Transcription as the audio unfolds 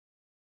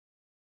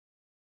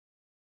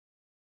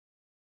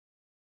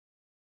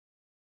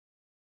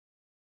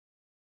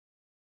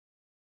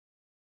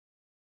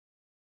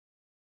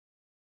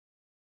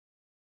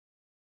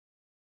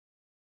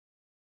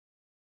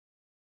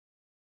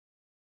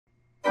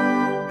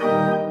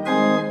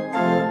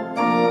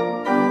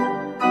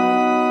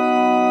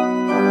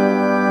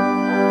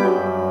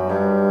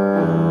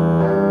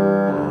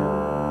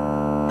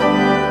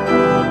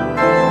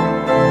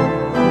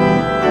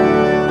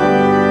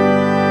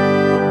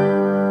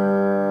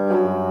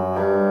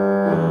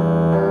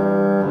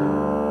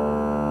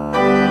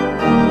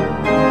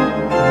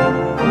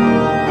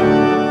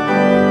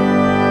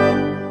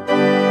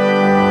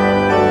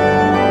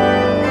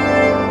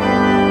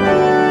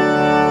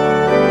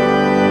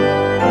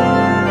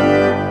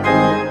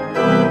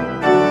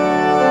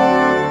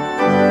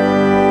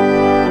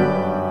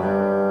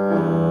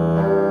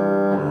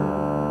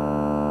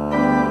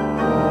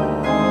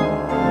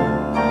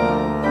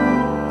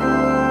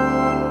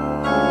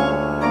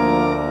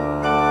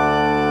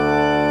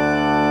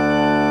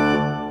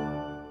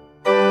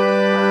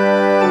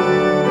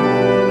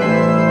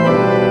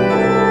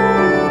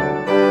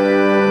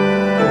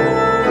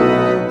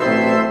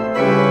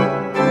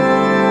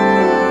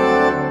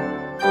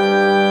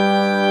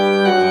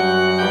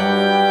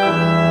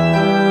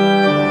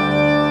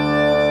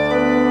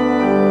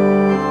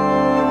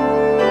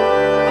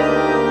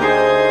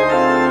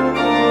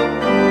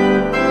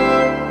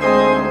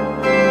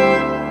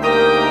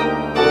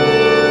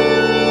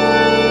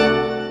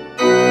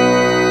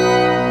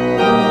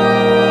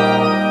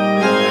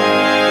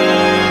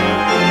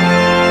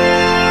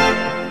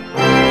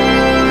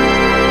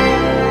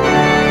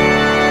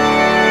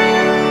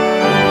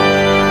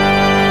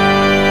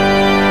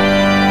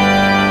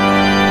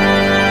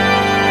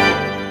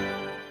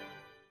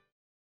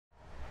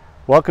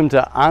Welcome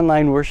to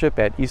online worship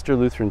at Easter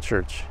Lutheran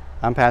Church.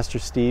 I'm Pastor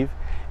Steve,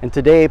 and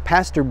today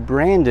Pastor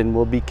Brandon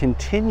will be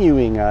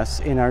continuing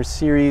us in our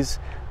series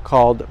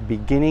called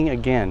Beginning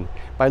Again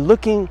by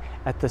looking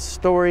at the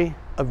story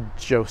of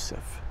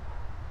Joseph.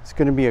 It's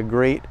going to be a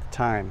great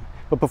time.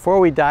 But before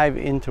we dive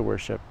into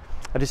worship,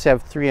 I just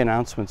have three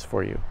announcements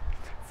for you.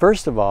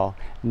 First of all,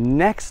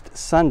 next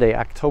Sunday,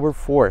 October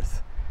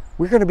 4th,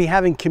 we're going to be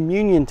having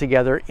communion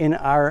together in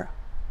our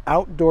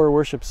outdoor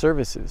worship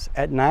services.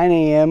 At 9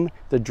 a.m.,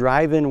 the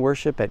drive-in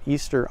worship at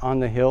Easter on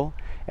the Hill.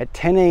 At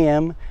 10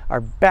 a.m.,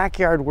 our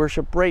backyard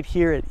worship right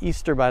here at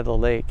Easter by the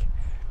Lake.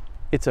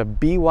 It's a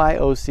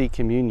BYOC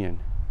communion.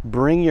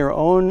 Bring your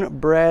own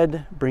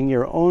bread, bring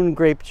your own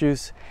grape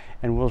juice,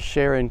 and we'll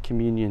share in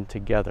communion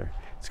together.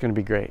 It's going to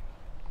be great.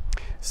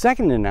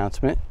 Second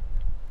announcement,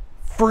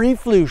 free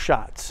flu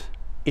shots.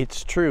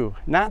 It's true.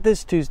 Not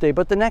this Tuesday,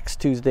 but the next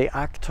Tuesday,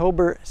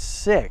 October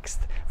 6th.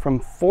 From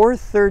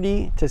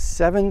 4:30 to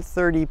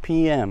 7:30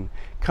 p.m.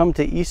 Come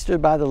to Easter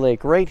by the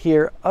Lake right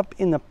here up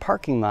in the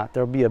parking lot.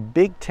 There'll be a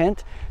big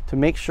tent to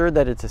make sure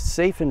that it's a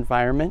safe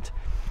environment,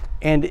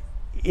 and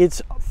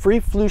it's free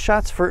flu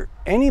shots for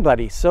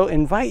anybody, so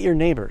invite your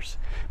neighbors.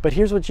 But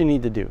here's what you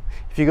need to do.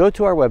 If you go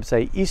to our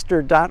website,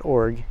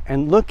 easter.org,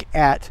 and look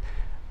at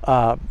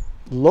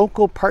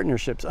local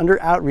partnerships, under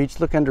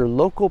outreach, look under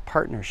local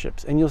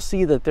partnerships, and you'll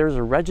see that there's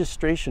a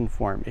registration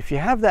form. If you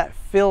have that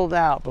filled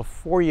out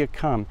before you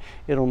come,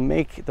 it'll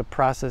make the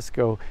process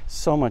go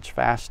so much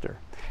faster.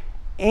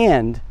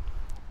 And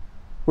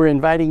we're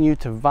inviting you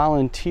to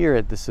volunteer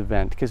at this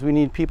event because we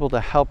need people to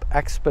help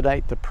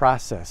expedite the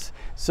process.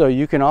 So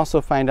you can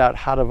also find out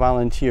how to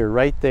volunteer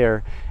right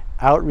there,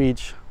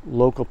 outreach,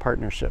 local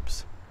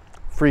partnerships,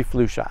 free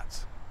flu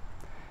shots.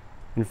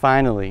 And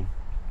finally,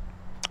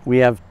 we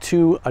have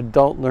two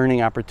adult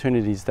learning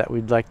opportunities that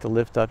we'd like to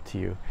lift up to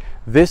you.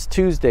 This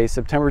Tuesday,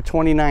 September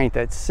 29th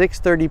at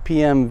 6:30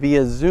 p.m.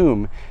 via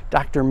Zoom,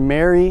 Dr.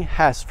 Mary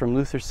Hess from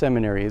Luther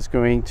Seminary is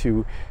going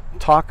to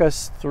talk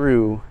us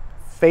through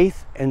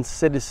faith and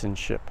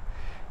citizenship.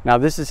 Now,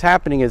 this is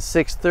happening at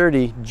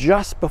 6:30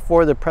 just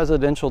before the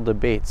presidential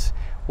debates.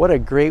 What a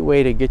great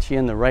way to get you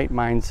in the right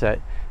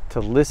mindset to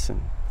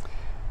listen.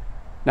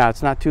 Now,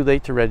 it's not too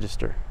late to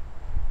register.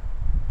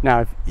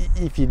 Now,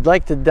 if you'd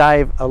like to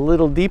dive a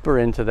little deeper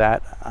into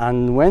that,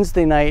 on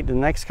Wednesday night, the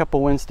next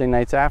couple Wednesday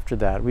nights after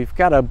that, we've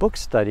got a book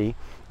study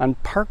on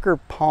Parker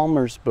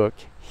Palmer's book,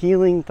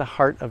 Healing the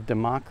Heart of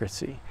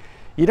Democracy.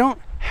 You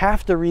don't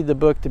have to read the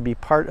book to be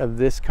part of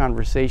this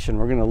conversation.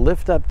 We're going to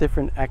lift up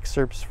different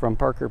excerpts from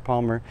Parker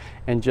Palmer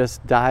and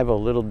just dive a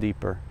little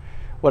deeper.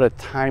 What a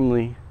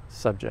timely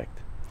subject.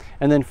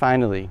 And then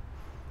finally,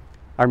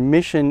 our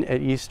mission at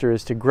Easter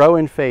is to grow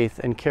in faith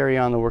and carry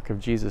on the work of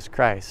Jesus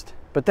Christ.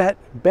 But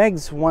that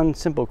begs one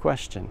simple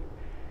question.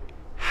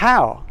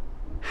 How?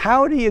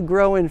 How do you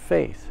grow in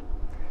faith?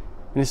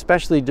 And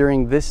especially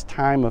during this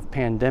time of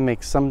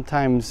pandemic,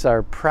 sometimes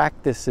our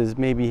practices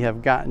maybe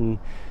have gotten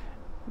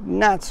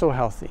not so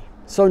healthy.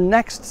 So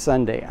next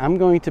Sunday, I'm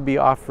going to be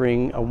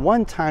offering a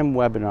one-time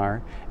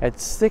webinar at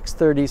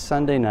 6:30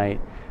 Sunday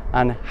night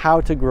on how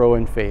to grow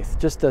in faith.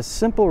 Just a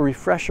simple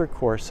refresher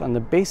course on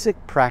the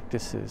basic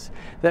practices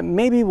that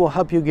maybe will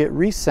help you get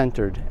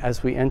recentered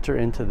as we enter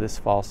into this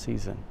fall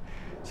season.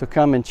 So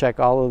come and check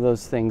all of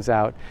those things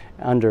out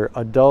under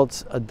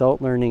Adults,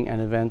 Adult Learning,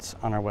 and Events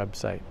on our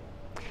website.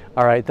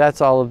 All right,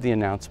 that's all of the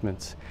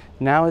announcements.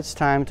 Now it's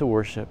time to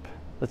worship.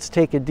 Let's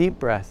take a deep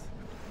breath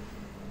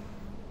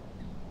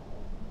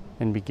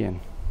and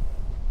begin.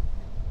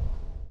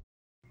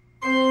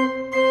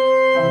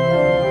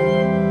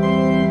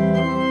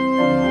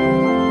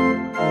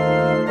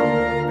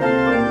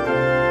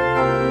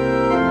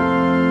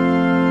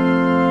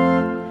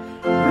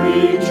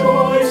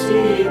 Rejoice,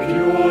 ye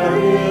pure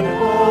in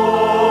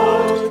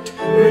heart.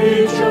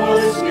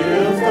 Rejoice,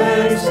 give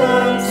thanks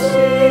and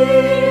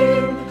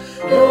sing.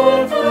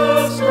 Your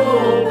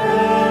festal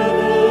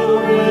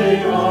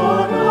pathway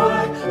on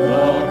high,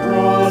 the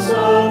cross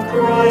of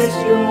Christ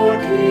your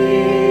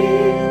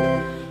King.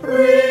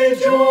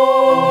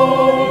 Rejoice,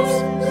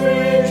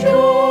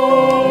 rejoice,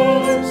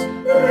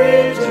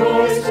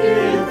 rejoice,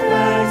 give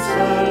thanks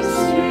and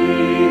sing.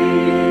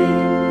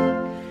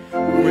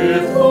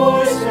 With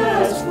voice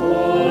as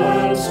full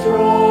and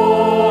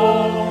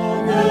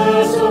strong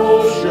as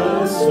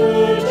ocean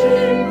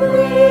surging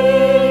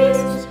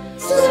praise,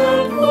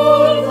 send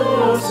forth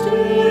the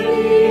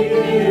steady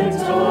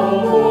hymns of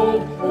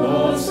old,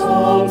 the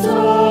songs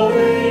of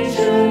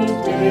ancient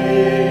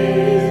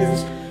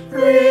days.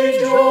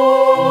 Rejoice,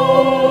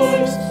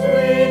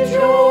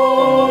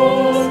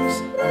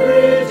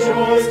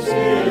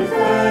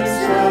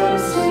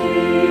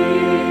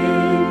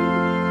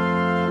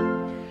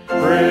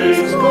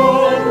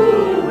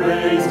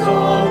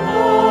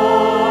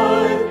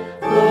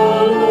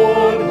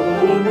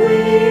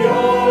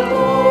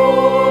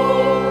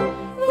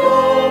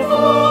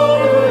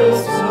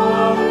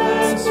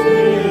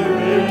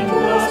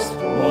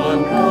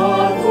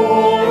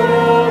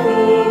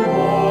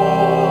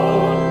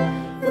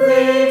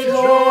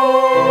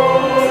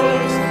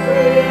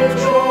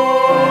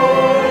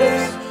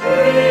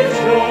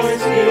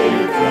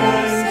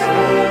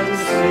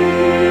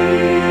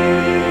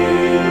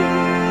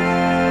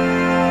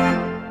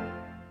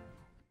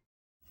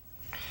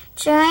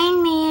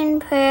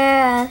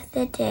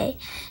 today.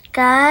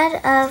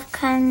 God of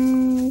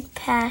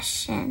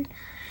compassion,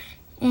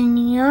 in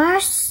your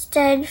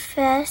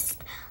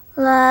steadfast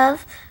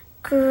love,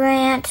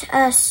 grant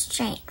us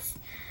strength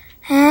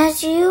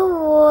as you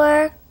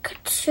work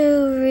to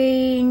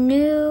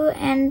renew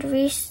and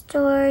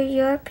restore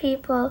your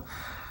people.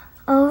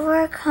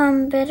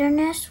 Overcome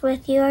bitterness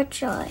with your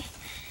joy,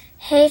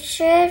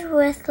 hatred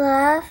with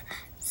love,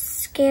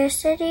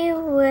 scarcity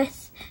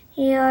with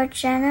your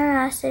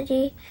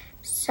generosity,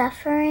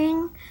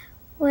 suffering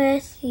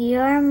with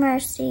your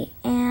mercy,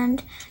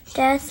 and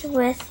death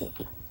with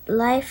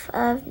life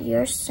of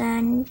your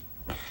Son,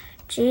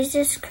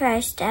 Jesus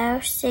Christ,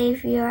 our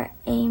Savior.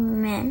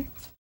 Amen.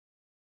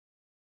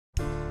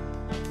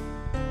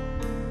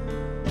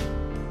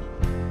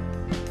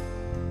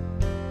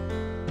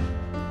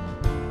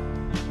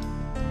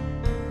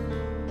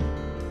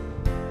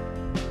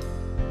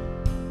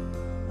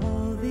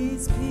 All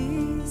these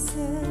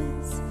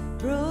pieces,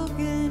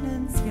 broken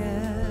and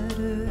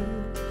scattered,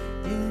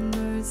 in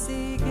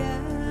mercy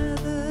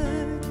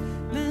gathered,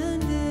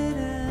 mended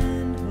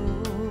and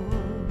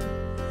whole,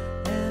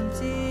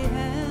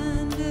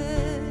 empty-handed,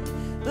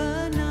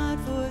 but not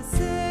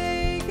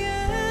forsaken.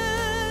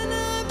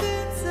 I've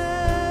been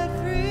set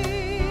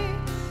free,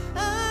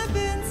 I've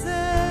been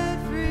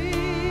set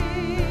free.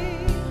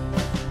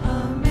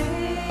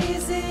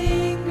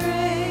 Amazing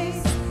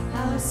grace,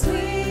 how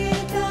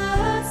sweet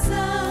the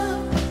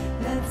sound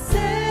that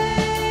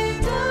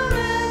saved a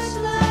wretch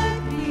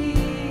like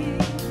me.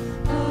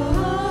 Oh,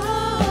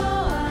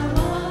 I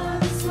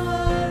once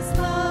was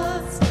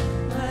lost,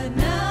 but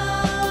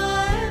now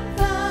I am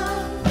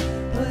found.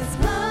 Was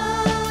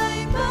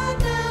blind, but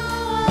now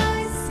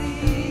I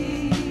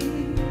see.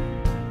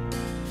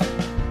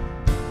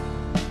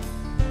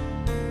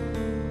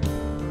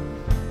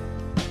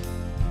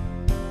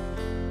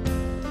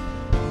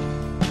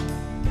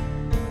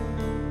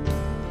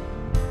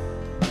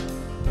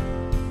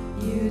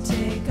 You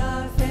take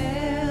our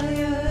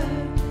failure,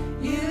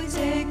 you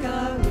take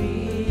our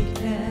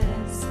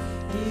weakness,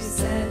 you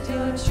set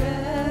your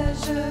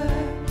treasure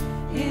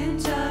in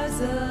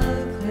jars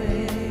of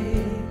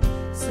clay.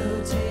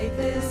 So take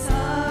this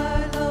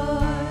heart,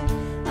 Lord,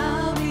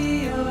 I'll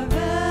be your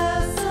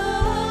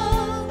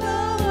vessel, the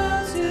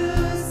world to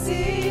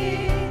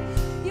see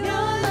your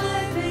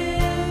life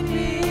in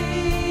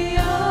me.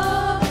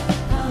 Oh,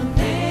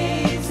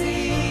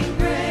 amazing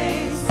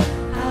grace,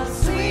 how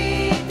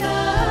sweet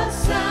the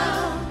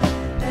sound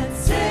that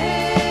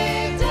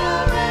saved a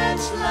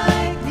wretch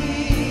like me.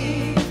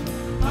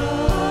 Oh,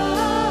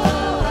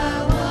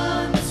 I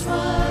once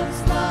was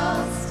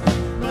lost,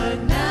 but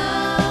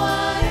now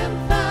I am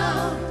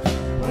found.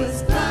 Was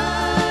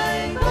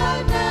blind,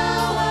 but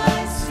now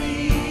I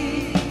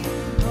see.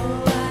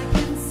 Oh, I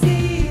can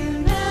see you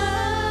now.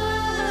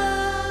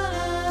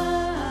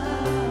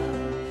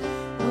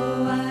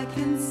 Oh, I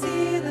can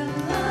see the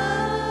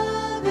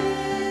love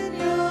in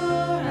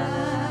your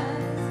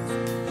eyes,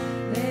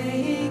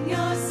 laying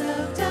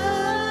yourself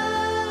down,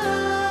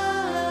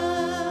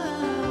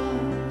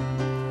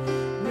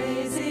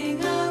 raising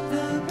up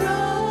the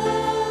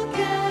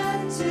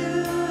broken to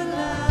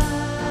life.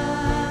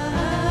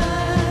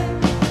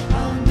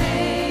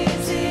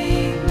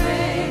 Amazing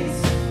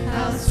grace,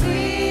 how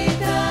sweet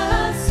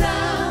the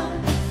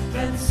sound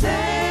that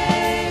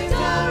saved a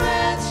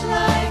wretch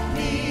like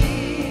me.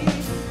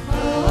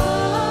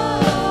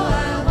 Oh,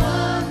 I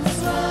once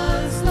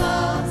was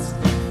lost,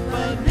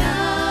 but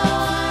now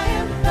I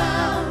am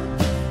found.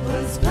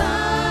 Was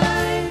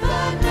blind,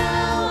 but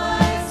now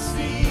I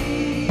see.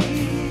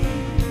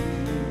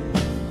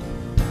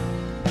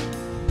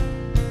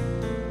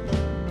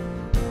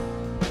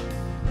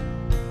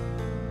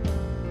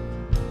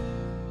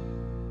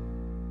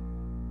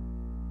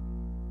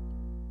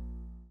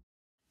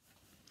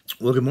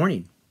 Well, good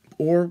morning,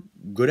 or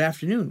good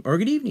afternoon, or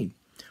good evening,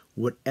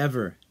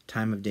 whatever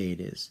time of day it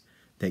is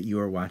that you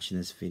are watching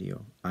this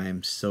video. I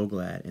am so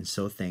glad and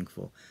so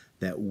thankful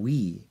that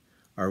we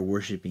are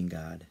worshiping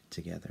God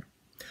together.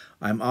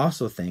 I'm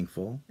also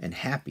thankful and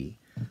happy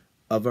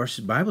of our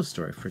Bible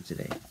story for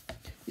today.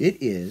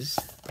 It is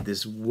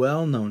this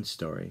well-known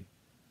story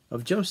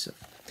of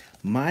Joseph.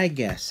 My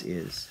guess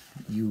is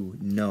you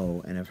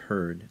know and have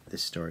heard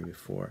this story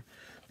before,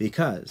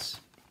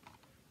 because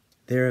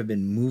there have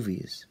been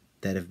movies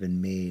that have been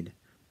made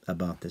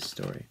about this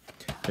story.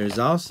 There's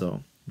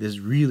also this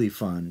really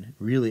fun,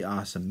 really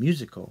awesome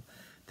musical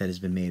that has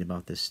been made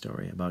about this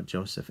story, about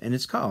Joseph, and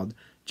it's called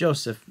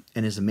Joseph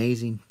and His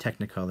Amazing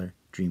Technicolor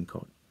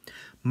Dreamcoat.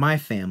 My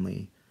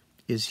family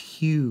is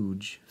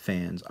huge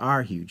fans,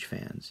 are huge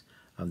fans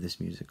of this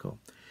musical.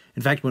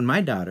 In fact, when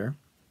my daughter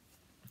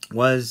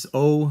was,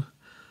 2,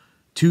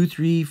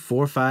 3,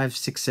 4, 5,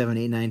 6, 7,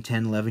 8, 9,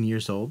 10, 11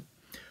 years old,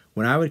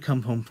 when I would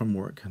come home from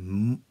work,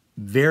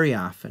 very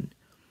often,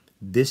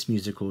 this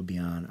musical would be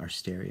on our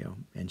stereo,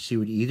 and she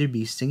would either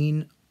be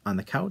singing on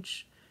the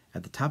couch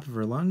at the top of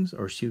her lungs,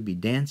 or she would be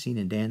dancing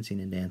and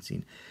dancing and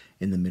dancing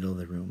in the middle of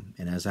the room.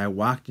 And as I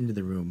walked into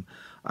the room,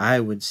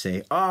 I would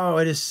say, "Oh,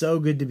 it is so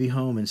good to be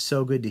home and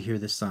so good to hear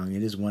this song.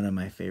 It is one of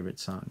my favorite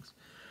songs."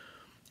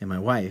 And my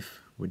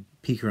wife would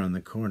peek around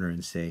the corner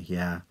and say,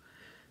 yeah,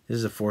 this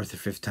is the fourth or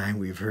fifth time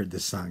we've heard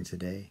this song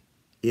today.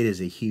 It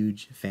is a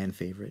huge fan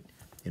favorite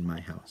in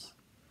my house.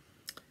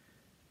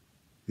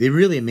 The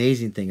really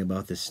amazing thing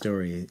about this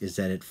story is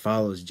that it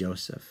follows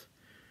Joseph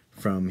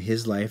from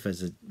his life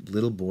as a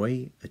little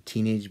boy, a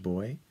teenage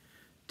boy,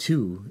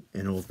 to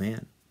an old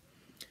man.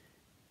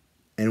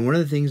 And one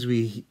of the things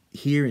we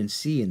hear and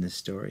see in this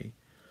story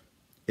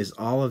is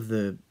all of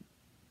the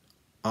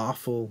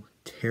awful,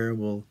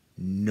 terrible,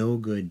 no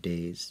good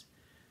days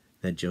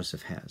that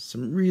Joseph has.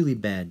 Some really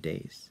bad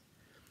days.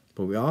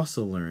 But we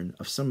also learn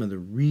of some of the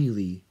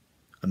really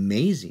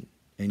amazing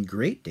and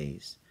great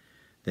days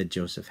that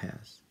Joseph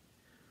has.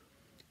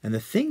 And the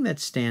thing that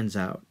stands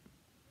out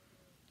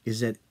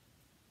is that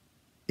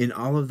in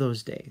all of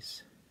those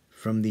days,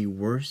 from the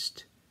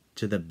worst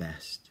to the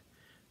best,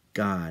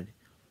 God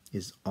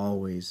is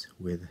always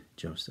with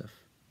Joseph.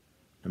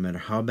 No matter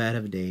how bad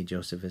of a day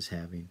Joseph is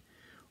having,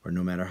 or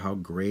no matter how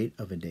great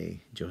of a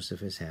day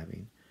Joseph is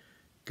having,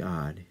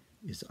 God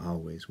is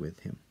always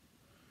with him.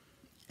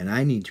 And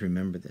I need to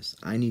remember this.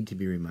 I need to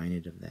be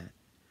reminded of that.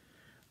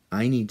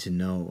 I need to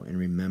know and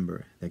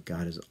remember that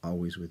God is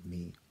always with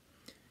me.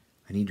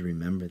 I need to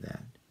remember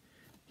that.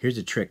 Here's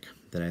a trick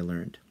that I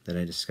learned, that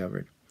I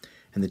discovered.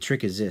 And the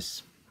trick is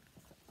this.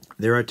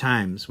 There are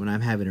times when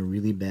I'm having a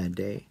really bad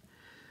day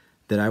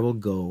that I will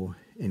go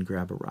and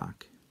grab a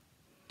rock.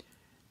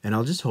 And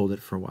I'll just hold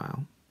it for a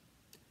while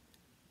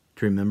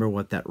to remember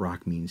what that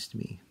rock means to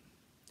me.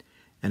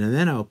 And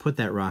then I'll put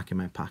that rock in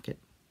my pocket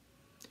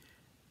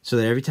so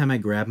that every time I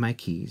grab my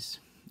keys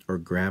or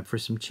grab for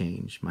some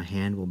change, my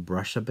hand will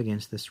brush up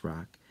against this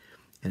rock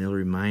and it'll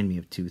remind me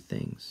of two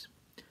things.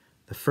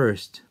 The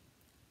first,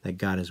 that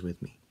God is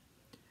with me.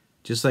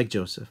 Just like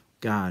Joseph,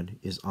 God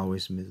is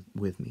always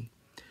with me.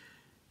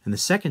 And the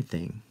second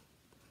thing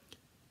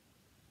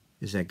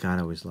is that God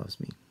always loves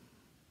me.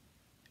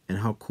 And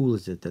how cool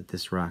is it that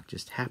this rock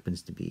just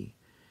happens to be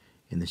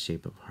in the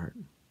shape of a heart?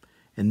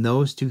 And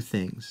those two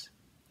things,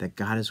 that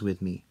God is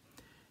with me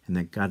and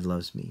that God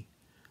loves me,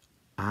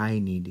 I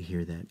need to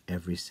hear that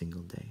every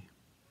single day.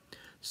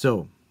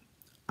 So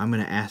I'm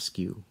going to ask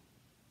you,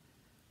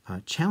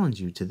 challenge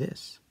you to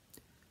this.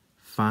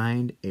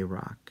 Find a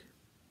rock,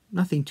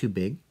 nothing too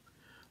big,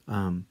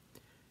 and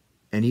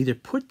either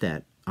put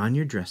that on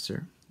your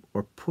dresser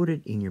or put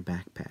it in your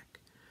backpack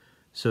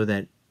so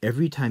that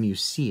every time you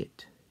see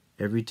it,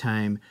 every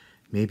time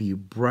maybe you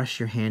brush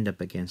your hand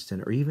up against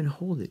it or even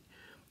hold it,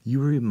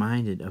 you are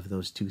reminded of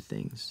those two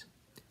things,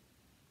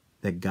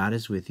 that God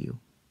is with you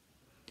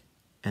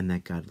and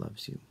that God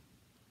loves you.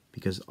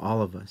 Because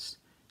all of us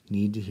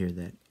need to hear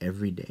that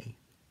every day,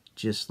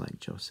 just like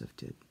Joseph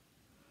did.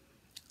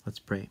 Let's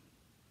pray.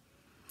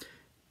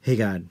 Hey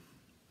God,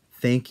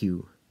 thank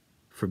you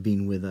for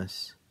being with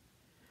us,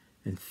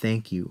 and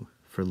thank you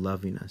for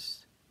loving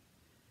us,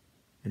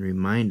 and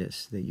remind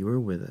us that you are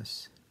with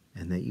us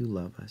and that you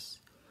love us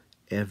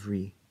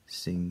every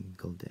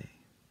single day.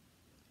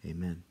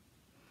 Amen.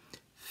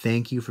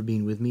 Thank you for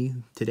being with me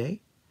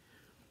today.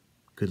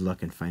 Good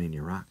luck in finding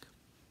your rock.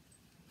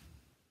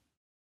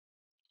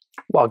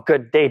 Well,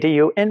 good day to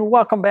you, and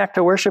welcome back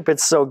to worship.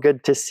 It's so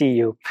good to see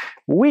you.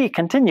 We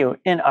continue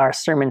in our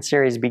sermon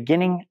series,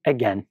 Beginning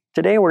Again.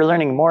 Today we're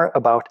learning more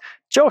about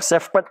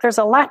Joseph, but there's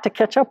a lot to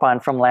catch up on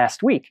from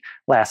last week.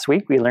 Last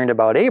week we learned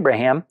about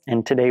Abraham,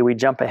 and today we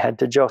jump ahead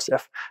to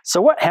Joseph.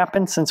 So what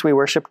happened since we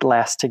worshiped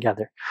last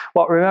together?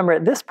 Well, remember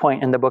at this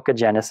point in the book of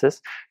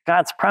Genesis,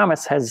 God's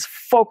promise has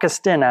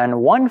focused in on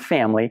one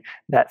family,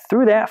 that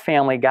through that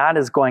family God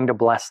is going to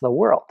bless the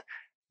world.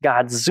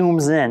 God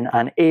zooms in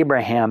on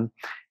Abraham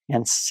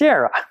and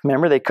Sarah.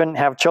 Remember, they couldn't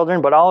have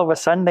children, but all of a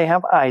sudden they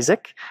have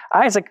Isaac.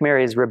 Isaac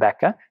marries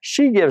Rebekah.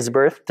 She gives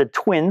birth to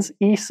twins,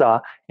 Esau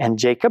and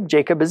Jacob.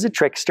 Jacob is a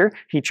trickster.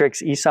 He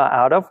tricks Esau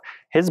out of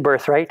his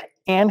birthright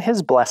and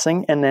his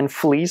blessing and then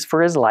flees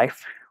for his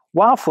life.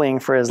 While fleeing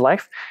for his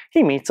life,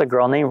 he meets a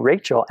girl named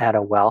Rachel at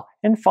a well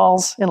and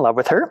falls in love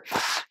with her.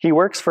 He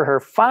works for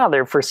her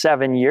father for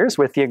 7 years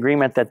with the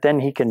agreement that then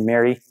he can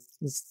marry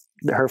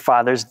her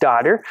father's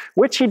daughter,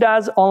 which he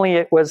does, only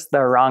it was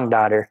the wrong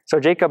daughter. So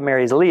Jacob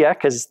marries Leah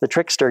because the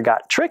trickster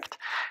got tricked,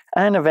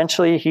 and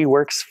eventually he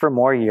works for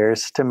more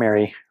years to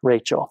marry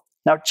Rachel.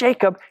 Now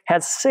Jacob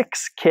has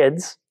 6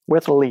 kids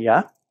with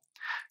Leah,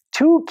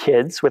 2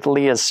 kids with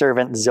Leah's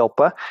servant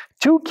Zilpah,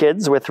 2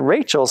 kids with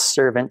Rachel's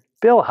servant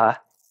Bilhah,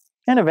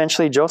 and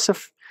eventually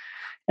Joseph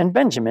and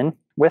Benjamin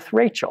with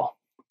Rachel.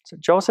 So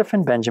Joseph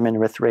and Benjamin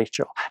with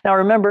Rachel. Now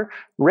remember,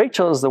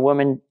 Rachel is the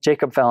woman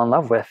Jacob fell in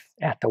love with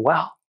at the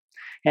well.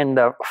 And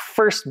the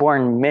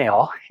firstborn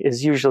male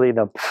is usually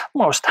the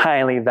most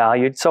highly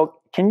valued. So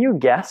can you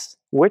guess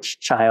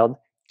which child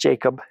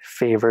Jacob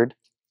favored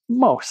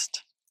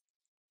most?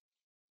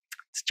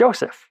 It's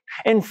Joseph.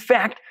 In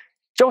fact,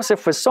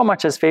 Joseph was so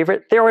much his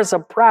favorite, there was a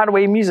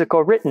Broadway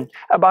musical written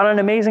about an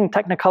amazing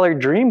Technicolor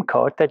dream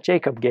coat that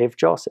Jacob gave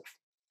Joseph.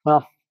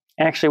 Well,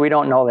 actually, we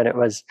don't know that it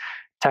was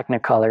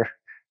Technicolor,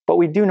 but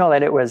we do know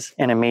that it was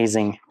an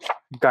amazing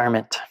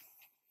garment.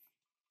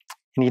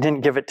 And he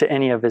didn't give it to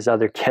any of his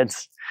other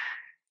kids.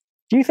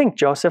 Do you think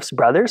Joseph's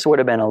brothers would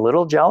have been a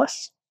little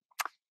jealous?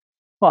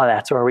 Well,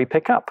 that's where we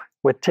pick up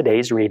with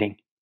today's reading.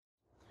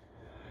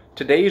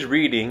 Today's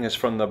reading is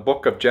from the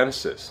book of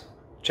Genesis,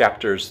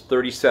 chapters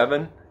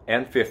 37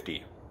 and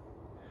 50.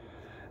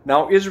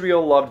 Now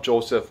Israel loved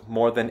Joseph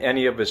more than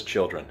any of his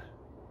children,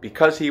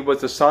 because he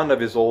was the son of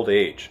his old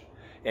age,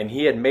 and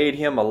he had made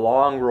him a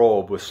long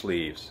robe with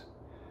sleeves.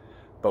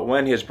 But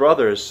when his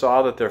brothers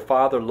saw that their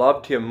father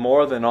loved him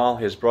more than all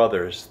his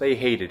brothers, they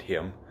hated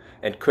him,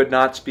 and could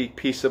not speak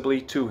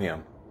peaceably to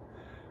him.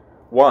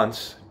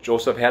 Once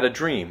Joseph had a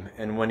dream,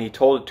 and when he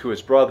told it to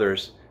his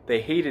brothers,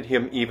 they hated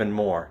him even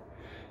more.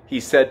 He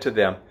said to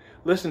them,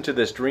 "Listen to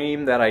this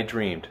dream that I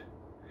dreamed.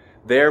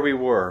 There we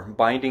were,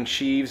 binding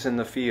sheaves in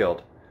the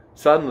field.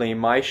 Suddenly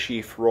my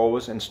sheaf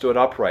rose and stood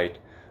upright.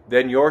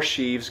 Then your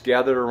sheaves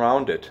gathered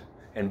around it,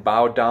 and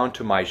bowed down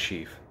to my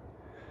sheaf."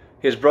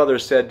 His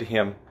brothers said to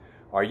him,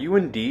 "Are you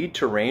indeed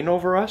to reign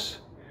over us?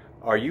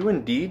 Are you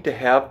indeed to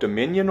have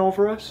dominion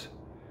over us?"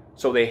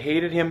 So they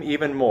hated him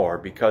even more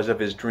because of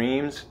his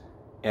dreams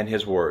and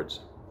his words.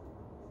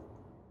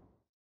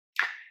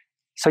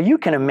 So you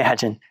can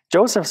imagine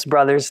Joseph's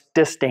brothers'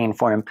 disdain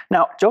for him.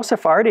 Now,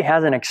 Joseph already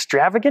has an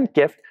extravagant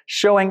gift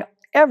showing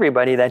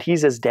everybody that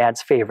he's his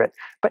dad's favorite.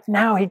 But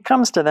now he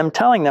comes to them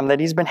telling them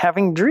that he's been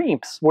having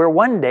dreams where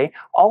one day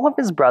all of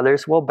his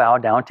brothers will bow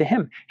down to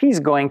him.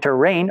 He's going to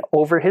reign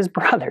over his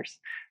brothers.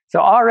 So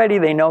already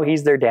they know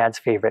he's their dad's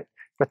favorite.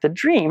 But the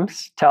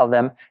dreams tell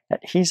them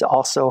that he's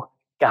also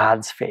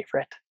God's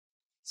favorite.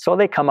 So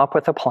they come up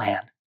with a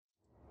plan.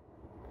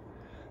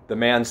 The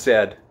man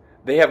said,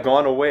 "They have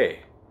gone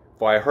away,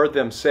 for I heard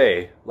them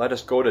say, 'Let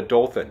us go to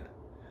Dothan.'"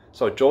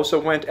 So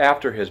Joseph went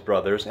after his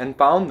brothers and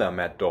found them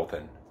at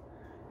Dothan.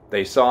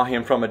 They saw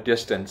him from a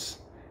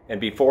distance,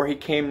 and before he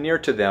came near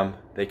to them,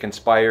 they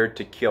conspired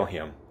to kill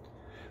him.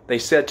 They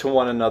said to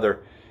one another,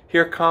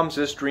 "Here comes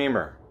this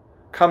dreamer.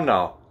 Come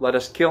now, let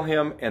us kill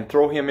him and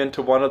throw him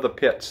into one of the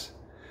pits.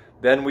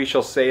 Then we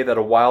shall say that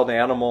a wild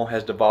animal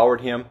has devoured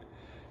him,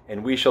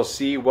 and we shall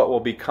see what will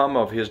become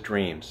of his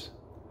dreams."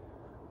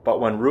 But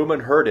when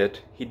Reuben heard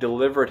it, he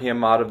delivered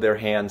him out of their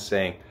hands,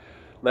 saying,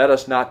 "Let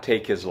us not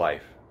take his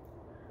life."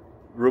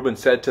 Reuben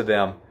said to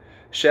them,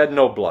 "Shed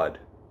no blood.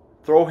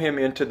 Throw him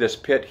into this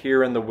pit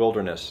here in the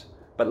wilderness,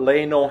 but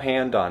lay no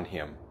hand on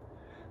him,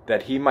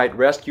 that he might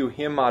rescue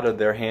him out of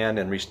their hand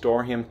and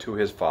restore him to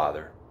his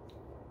father."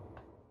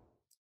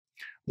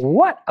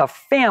 What a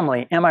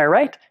family, am I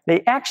right?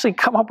 They actually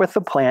come up with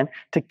a plan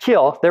to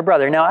kill their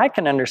brother. Now, I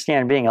can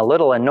understand being a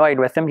little annoyed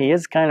with him. He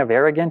is kind of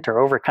arrogant or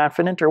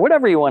overconfident or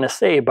whatever you want to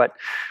say, but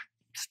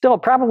still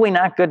probably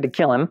not good to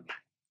kill him.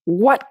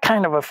 What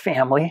kind of a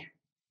family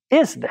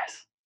is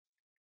this?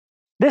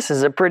 This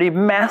is a pretty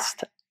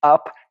messed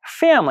up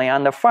family.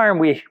 On the farm,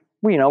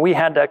 we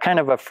had a kind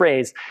of a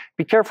phrase,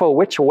 be careful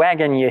which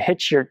wagon you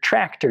hitch your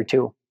tractor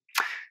to.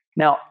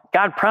 Now,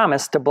 God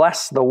promised to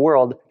bless the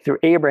world through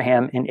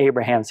Abraham and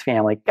Abraham's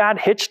family. God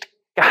hitched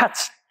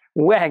God's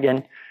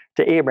wagon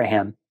to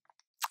Abraham,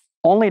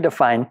 only to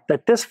find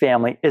that this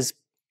family is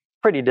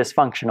pretty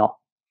dysfunctional.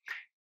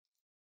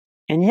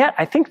 And yet,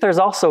 I think there's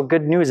also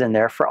good news in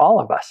there for all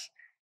of us,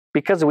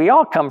 because we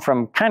all come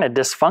from kind of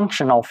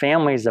dysfunctional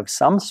families of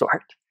some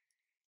sort.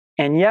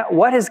 And yet,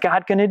 what is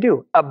God going to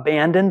do?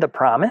 Abandon the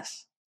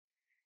promise?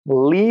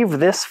 Leave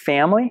this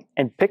family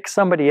and pick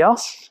somebody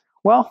else?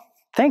 Well,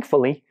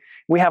 thankfully,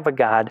 we have a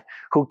God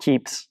who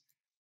keeps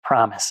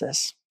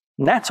promises.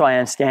 And that's why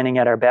I'm standing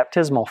at our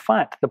baptismal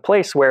font, the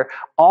place where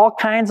all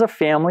kinds of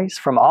families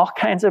from all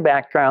kinds of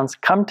backgrounds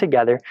come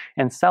together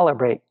and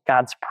celebrate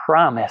God's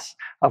promise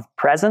of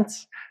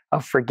presence,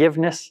 of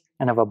forgiveness,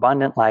 and of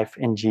abundant life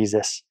in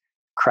Jesus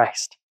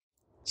Christ.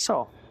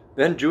 So,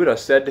 Then Judah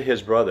said to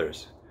his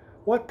brothers,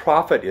 "What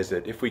profit is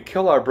it if we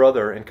kill our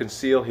brother and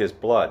conceal his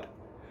blood?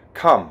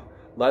 Come,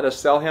 let us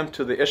sell him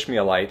to the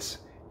Ishmaelites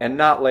and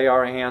not lay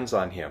our hands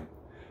on him.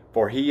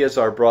 For he is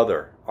our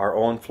brother, our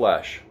own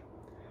flesh."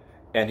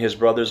 And his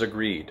brothers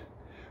agreed.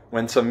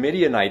 When some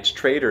Midianites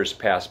traders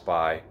passed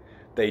by,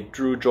 they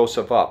drew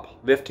Joseph up,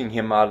 lifting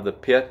him out of the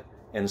pit,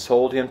 and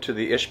sold him to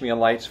the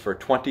Ishmaelites for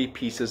 20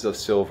 pieces of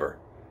silver.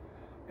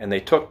 And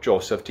they took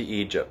Joseph to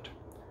Egypt.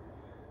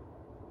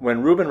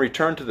 When Reuben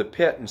returned to the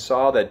pit and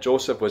saw that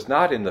Joseph was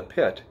not in the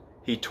pit,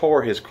 he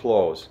tore his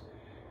clothes.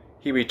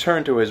 He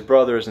returned to his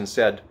brothers and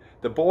said,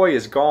 "The boy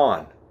is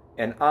gone,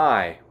 and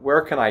where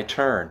can I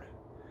turn?"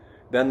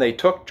 Then they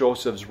took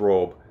Joseph's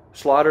robe,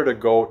 slaughtered a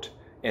goat,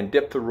 and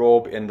dipped the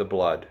robe in the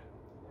blood.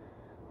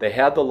 They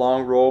had the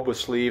long robe with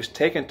sleeves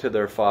taken to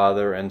their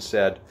father and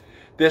said,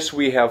 "This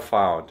we have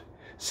found.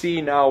 See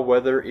now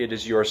whether it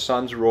is your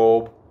son's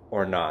robe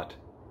or not."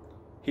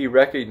 He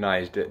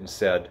recognized it and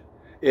said,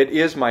 "It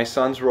is my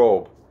son's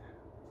robe.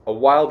 A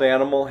wild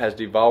animal has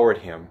devoured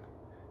him.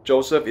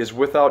 Joseph is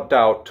without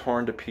doubt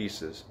torn to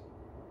pieces."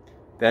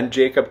 Then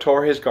Jacob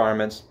tore his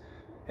garments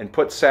and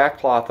put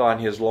sackcloth on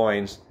his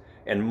loins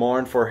and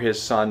mourned for his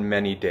son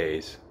many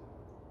days.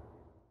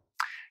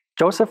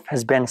 Joseph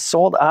has been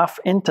sold off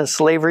into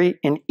slavery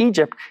in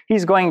Egypt.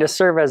 He's going to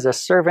serve as a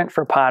servant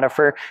for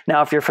Potiphar.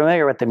 Now, if you're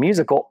familiar with the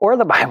musical or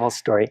the Bible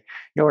story,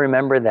 you'll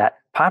remember that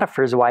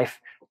Potiphar's wife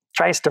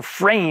tries to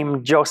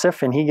frame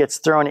Joseph and he gets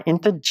thrown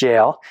into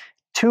jail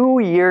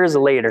 2 years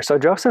later. So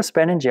Joseph's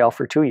been in jail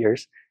for 2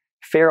 years.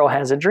 Pharaoh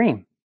has a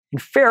dream.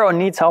 And Pharaoh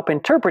needs help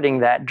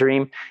interpreting that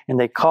dream, and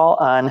they call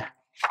on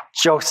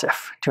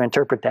Joseph to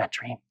interpret that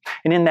dream.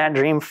 And in that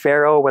dream,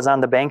 Pharaoh was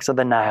on the banks of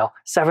the Nile.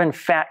 7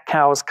 fat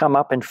cows come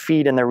up and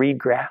feed in the reed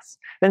grass.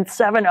 Then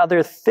 7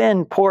 other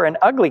thin, poor, and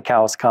ugly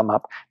cows come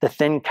up. The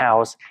thin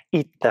cows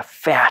eat the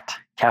fat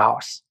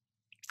cows.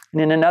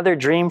 And in another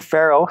dream,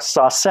 Pharaoh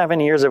saw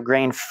 7 ears of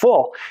grain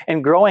full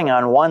and growing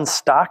on one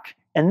stalk,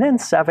 and then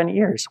 7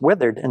 ears,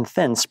 withered and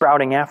thin,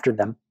 sprouting after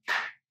them.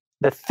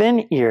 The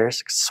thin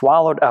ears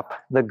swallowed up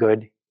the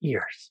good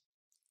ears.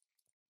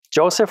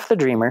 Joseph the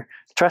dreamer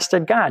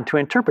trusted God to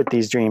interpret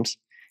these dreams,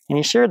 and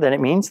he shared that it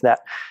means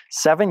that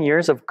 7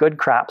 years of good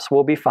crops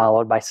will be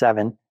followed by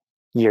 7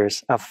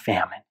 years of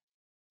famine.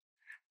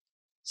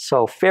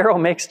 So Pharaoh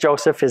makes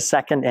Joseph his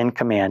second in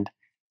command.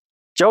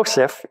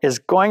 Joseph is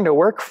going to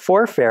work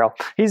for Pharaoh.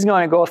 He's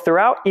going to go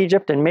throughout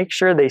Egypt and make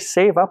sure they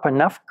save up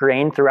enough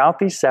grain throughout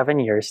these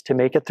 7 years to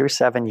make it through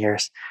 7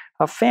 years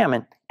of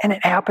famine. And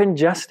it happened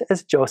just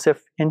as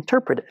Joseph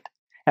interpreted.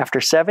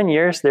 After 7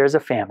 years, there's a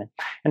famine.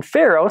 And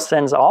Pharaoh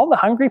sends all the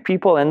hungry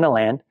people in the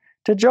land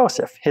to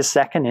Joseph, his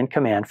second in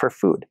command, for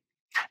food.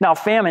 Now,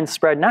 famine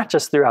spread not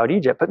just throughout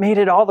Egypt, but made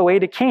it all the way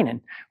to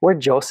Canaan, where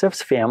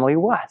Joseph's family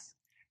was.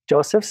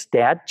 Joseph's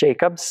dad,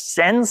 Jacob,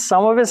 sends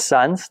some of his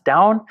sons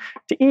down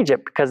to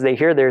Egypt because they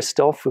hear there's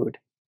still food.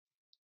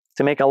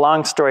 To make a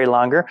long story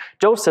longer,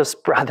 Joseph's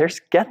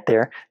brothers get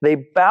there. They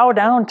bow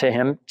down to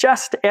him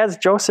just as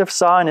Joseph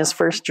saw in his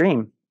first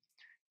dream.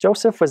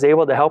 Joseph was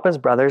able to help his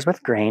brothers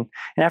with grain,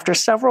 and after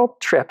several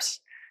trips,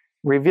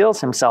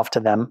 reveals himself to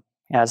them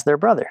as their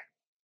brother.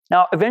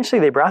 Now, eventually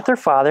they brought their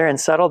father and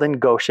settled in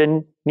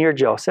Goshen near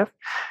Joseph.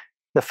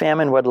 The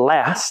famine would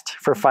last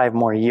for 5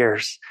 more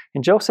years,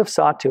 and Joseph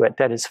saw to it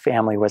that his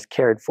family was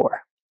cared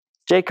for.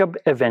 Jacob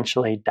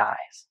eventually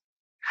dies.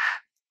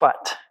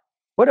 But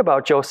what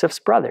about Joseph's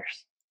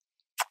brothers?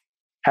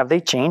 Have they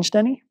changed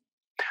any?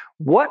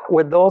 What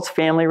would those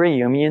family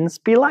reunions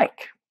be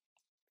like?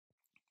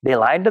 They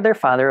lied to their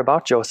father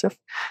about Joseph.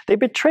 They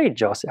betrayed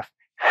Joseph.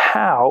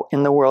 How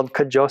in the world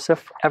could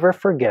Joseph ever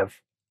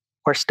forgive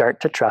or start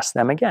to trust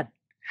them again?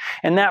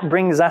 And that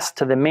brings us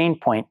to the main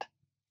point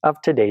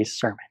of today's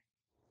sermon.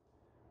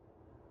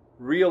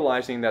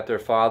 Realizing that their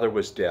father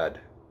was dead,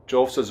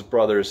 Joseph's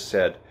brothers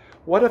said,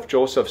 "What if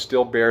Joseph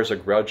still bears a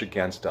grudge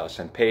against us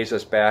and pays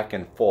us back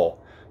in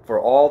full for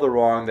all the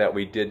wrong that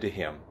we did to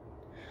him?"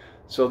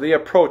 So they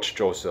approached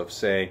Joseph,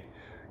 saying,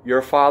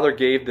 "Your father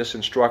gave this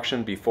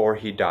instruction before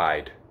he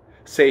died.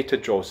 Say to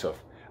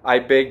Joseph, 'I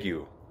beg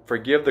you,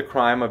 forgive the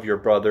crime of your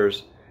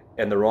brothers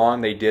and the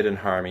wrong they did in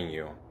harming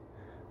you.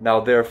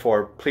 Now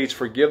therefore, please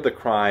forgive the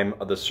crime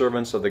of the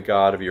servants of the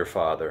God of your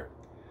father.'"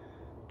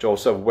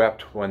 Joseph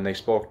wept when they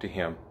spoke to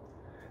him.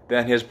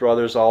 Then his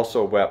brothers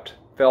also wept,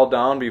 fell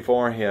down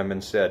before him,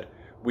 and said,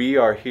 "We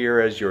are here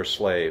as your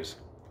slaves."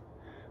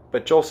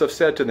 But Joseph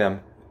said to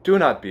them, "Do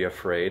not be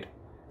afraid.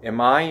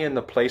 Am I in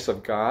the place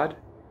of God?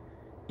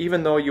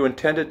 Even though you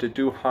intended to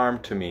do harm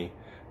to me,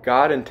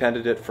 God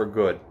intended it for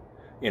good,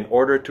 in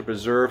order to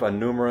preserve a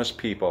numerous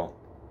people,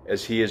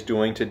 as he is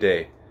doing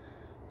today.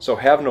 So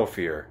have no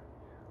fear.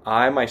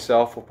 I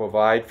myself will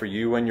provide for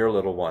you and your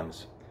little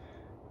ones."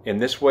 In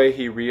this way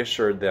he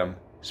reassured them,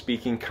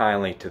 speaking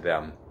kindly to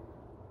them.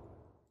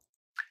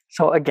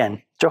 So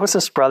again,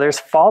 Joseph's brothers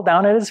fall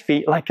down at his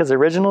feet like his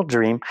original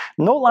dream,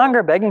 no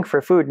longer begging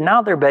for food.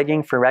 Now they're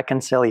begging for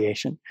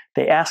reconciliation.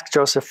 They ask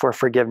Joseph for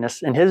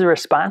forgiveness, and his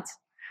response,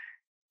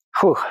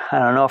 I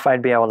don't know if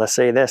I'd be able to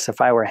say this if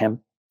I were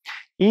him.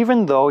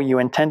 "Even though you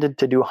intended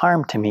to do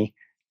harm to me,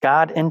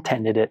 God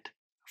intended it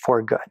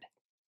for good."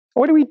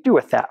 What do we do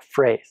with that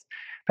phrase?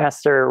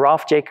 Pastor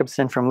Rolf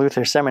Jacobson from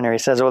Lutheran Seminary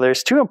says, well,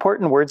 there's 2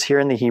 important words here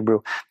in the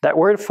Hebrew. That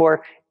word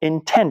for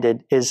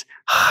intended is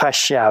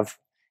chashav.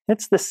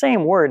 It's the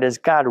same word as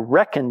God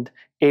reckoned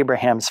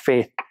Abraham's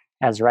faith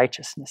as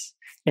righteousness.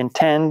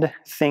 Intend,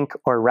 think,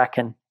 or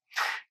reckon.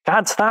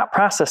 God's thought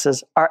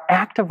processes are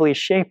actively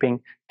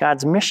shaping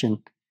God's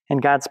mission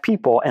and God's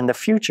people and the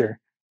future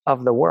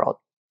of the world.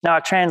 Now,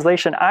 a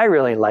translation I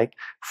really like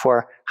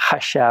for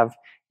chashav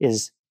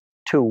is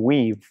to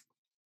weave.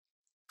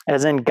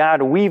 As in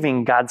God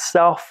weaving God's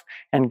self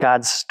and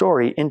God's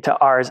story into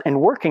ours and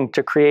working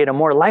to create a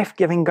more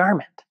life-giving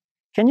garment.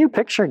 Can you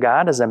picture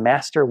God as a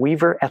master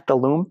weaver at the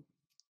loom,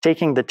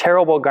 taking the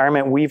terrible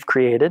garment we've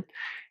created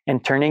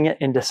and turning it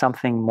into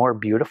something more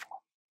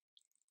beautiful?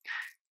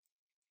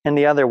 And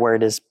the other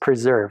word is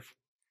preserve.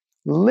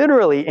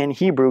 Literally in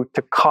Hebrew,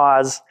 to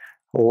cause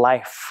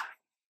life.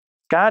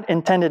 God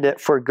intended it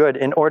for good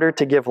in order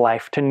to give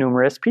life to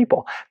numerous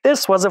people.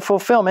 This was a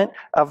fulfillment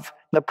of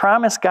the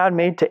promise God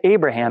made to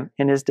Abraham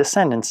and his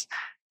descendants,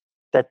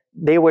 that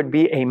they would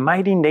be a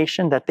mighty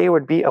nation, that they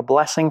would be a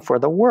blessing for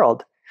the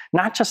world.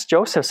 Not just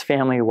Joseph's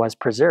family was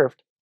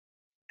preserved.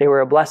 They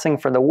were a blessing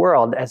for the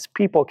world as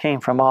people came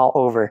from all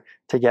over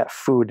to get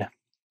food.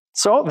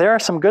 So there are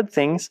some good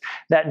things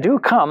that do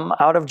come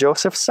out of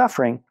Joseph's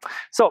suffering.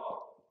 So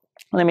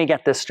let me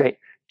get this straight.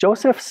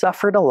 Joseph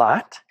suffered a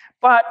lot,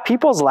 but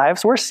people's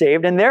lives were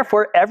saved, and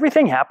therefore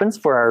everything happens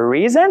for a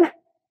reason?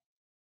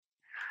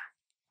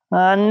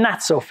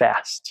 Not so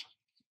fast.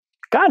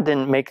 God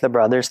didn't make the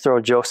brothers throw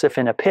Joseph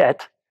in a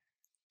pit.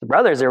 The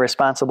brothers are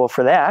responsible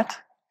for that.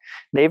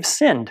 They've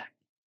sinned.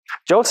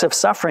 Joseph's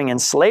suffering in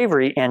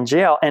slavery and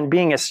jail and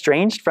being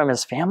estranged from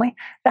his family,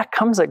 that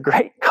comes at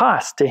great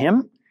cost to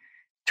him,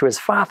 to his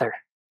father,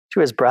 to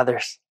his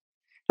brothers.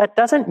 That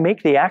doesn't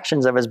make the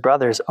actions of his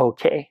brothers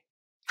okay.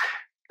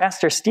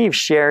 Pastor Steve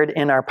shared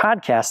in our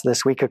podcast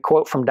this week a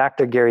quote from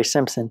Dr. Gary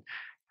Simpson.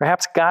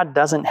 Perhaps God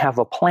doesn't have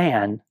a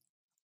plan,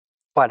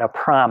 but a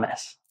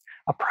promise.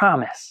 A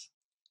promise,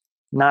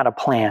 not a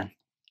plan.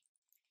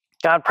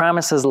 God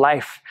promises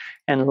life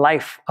and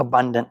life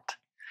abundant.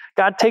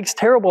 God takes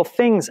terrible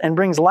things and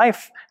brings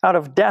life out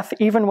of death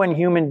even when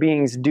human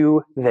beings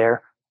do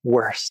their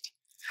worst.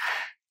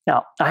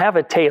 Now, I have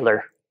a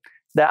tailor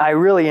that I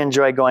really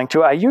enjoy going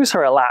to. I use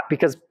her a lot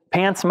because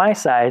pants my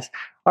size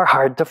are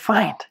hard to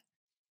find.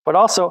 But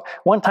also,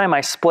 one time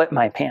I split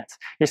my pants.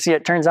 You see,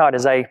 it turns out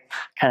as I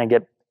kind of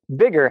get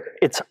bigger,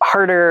 it's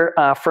harder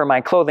for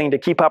my clothing to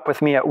keep up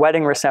with me at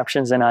wedding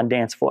receptions and on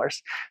dance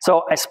floors.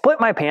 So I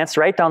split my pants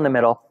right down the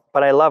middle,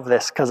 but I love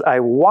this because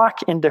I walk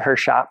into her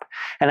shop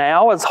and I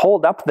always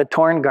hold up the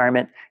torn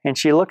garment and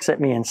she looks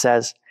at me and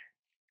says,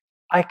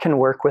 I can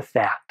work with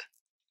that.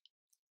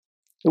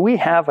 We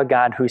have a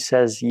God who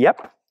says,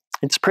 yep,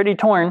 it's pretty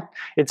torn,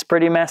 it's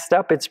pretty messed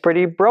up, it's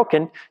pretty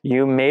broken,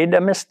 you made a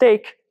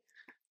mistake.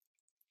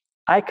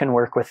 I can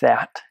work with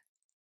that.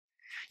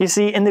 You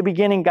see, in the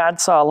beginning,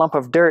 God saw a lump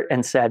of dirt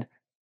and said,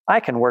 I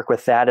can work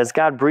with that. As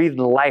God breathed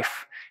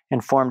life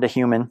and formed a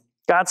human,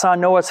 God saw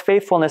Noah's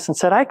faithfulness and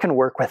said, I can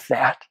work with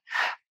that.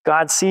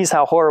 God sees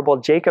how horrible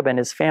Jacob and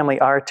his family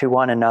are to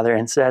one another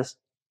and says,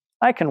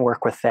 I can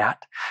work with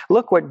that.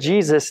 Look what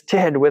Jesus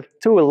did with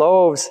 2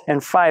 loaves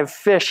and 5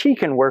 fish. He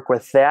can work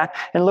with that.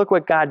 And look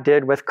what God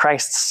did with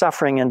Christ's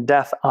suffering and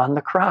death on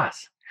the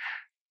cross.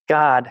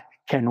 God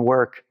can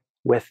work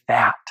with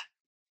that.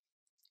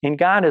 And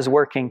God is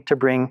working to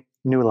bring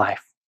new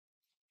life.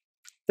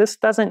 This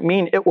doesn't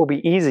mean it will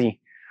be easy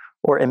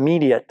or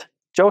immediate.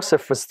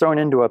 Joseph was thrown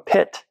into a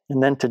pit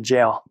and then to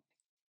jail.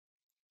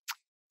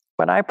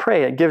 But I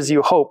pray it gives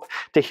you hope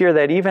to hear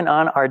that even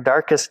on our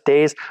darkest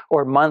days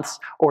or months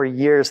or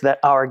years that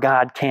our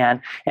God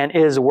can and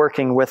is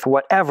working with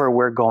whatever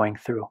we're going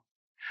through.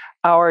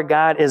 Our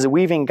God is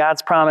weaving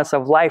God's promise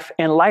of life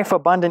and life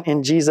abundant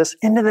in Jesus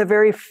into the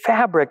very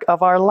fabric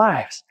of our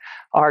lives.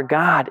 Our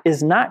God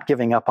is not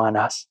giving up on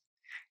us,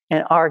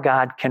 and our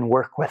God can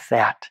work with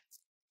that.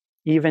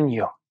 Even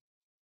you,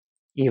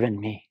 even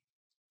me.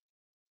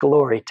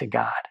 Glory to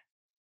God.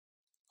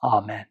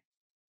 Amen.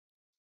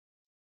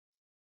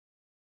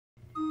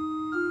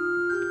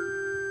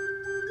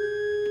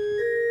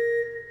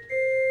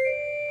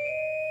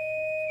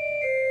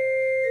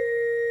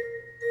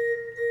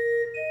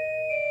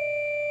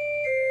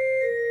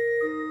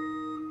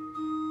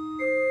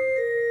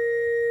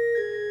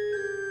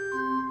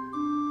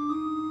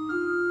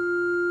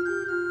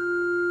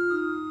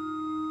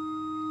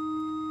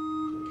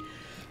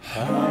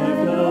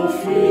 Have no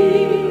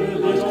fear,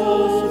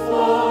 little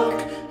flock,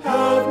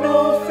 have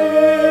no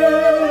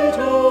fear,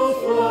 little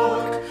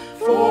flock,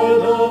 for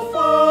the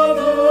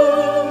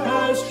Father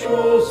has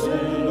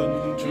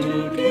chosen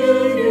to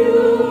give you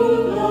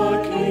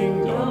the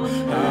kingdom.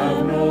 Have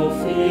no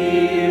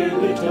fear,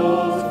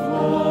 little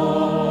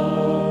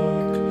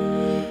flock.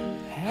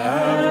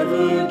 Have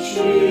good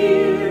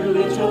cheer,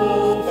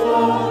 little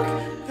flock,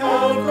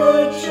 have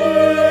good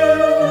cheer,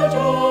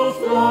 little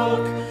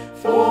flock,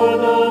 for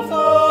the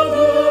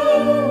Father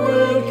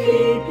will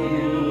keep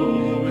you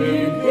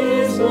in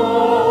His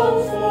love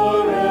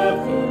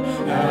forever.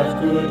 Have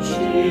good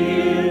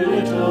cheer,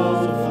 little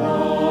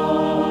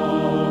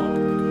flock.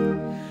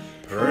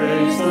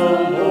 Praise the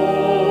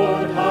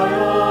Lord high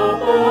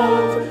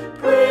above.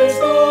 Praise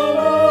the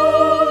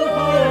Lord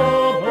high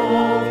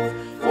above.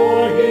 For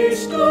He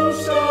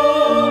stoops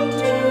down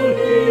to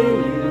heal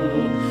you,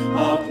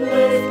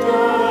 uplift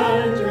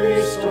and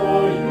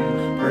restore you.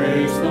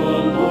 Praise the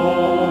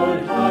Lord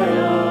high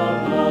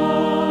above.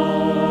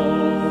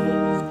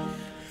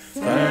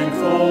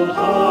 Thankful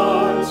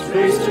hearts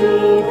raise to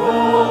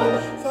God.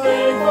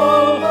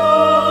 Thankful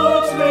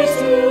hearts raise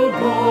to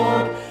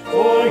God.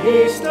 For He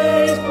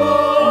stays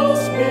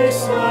close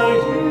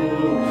beside you.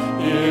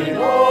 In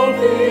all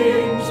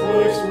things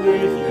works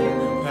with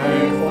you.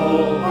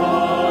 Thankful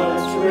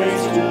hearts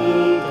raise to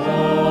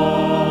God.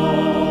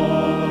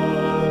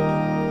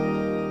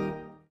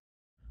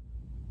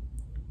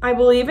 I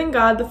believe in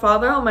God, the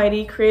Father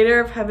Almighty, creator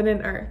of heaven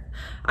and earth.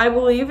 I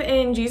believe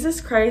in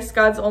Jesus Christ,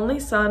 God's only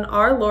Son,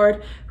 our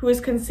Lord, who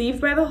was conceived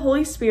by the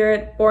Holy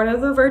Spirit, born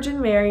of the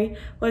Virgin Mary,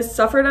 was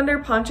suffered under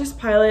Pontius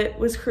Pilate,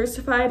 was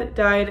crucified,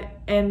 died,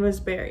 and was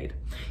buried.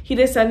 He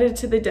descended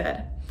to the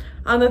dead.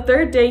 On the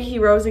third day he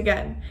rose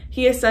again.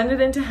 He ascended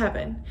into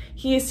heaven.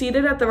 He is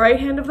seated at the right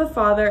hand of the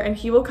Father, and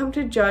he will come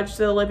to judge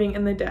the living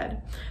and the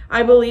dead.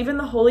 I believe in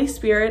the Holy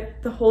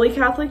Spirit, the Holy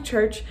Catholic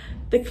Church,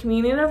 the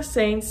communion of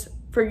saints,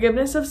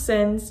 forgiveness of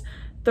sins,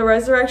 the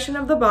resurrection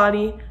of the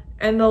body,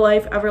 and the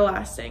life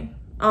everlasting.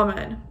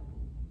 Amen.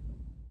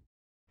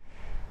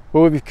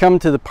 Well, we've come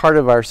to the part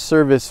of our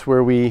service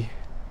where we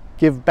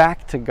give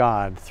back to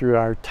God through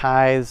our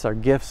tithes, our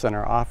gifts, and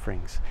our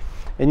offerings.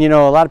 And you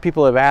know, a lot of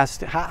people have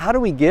asked, how do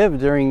we give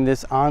during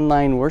this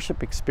online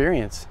worship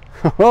experience?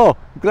 Oh,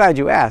 glad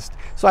you asked.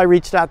 So I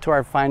reached out to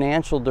our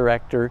financial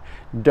director,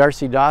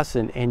 Darcy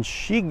Dawson, and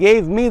she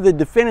gave me the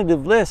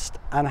definitive list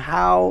on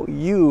how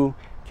you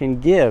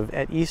can give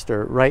at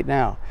Easter right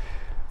now.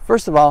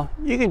 First of all,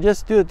 you can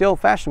just do it the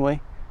old-fashioned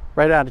way.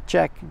 Write out a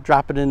check,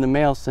 drop it in the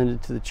mail, send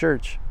it to the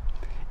church.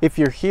 If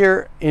you're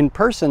here in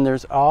person,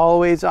 there's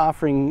always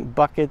offering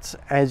buckets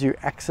as you're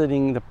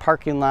exiting the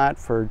parking lot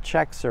for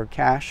checks or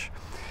cash.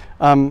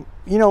 You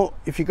know,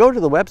 if you go to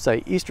the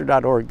website,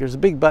 easter.org, there's a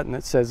big button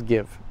that says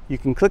Give. You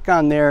can click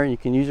on there, you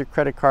can use your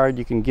credit card,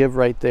 you can give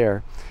right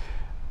there.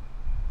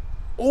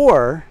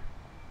 Or,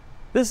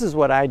 this is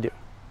what I do.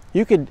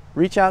 You could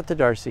reach out to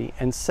Darcy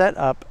and set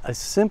up a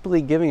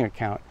Simply Giving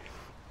account,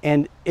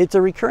 and it's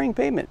a recurring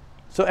payment.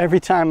 So every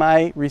time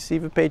I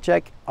receive a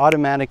paycheck,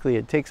 automatically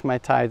it takes my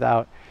tithe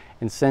out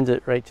and sends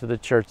it right to the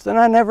church. Then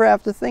I never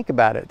have to think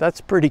about it. That's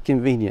pretty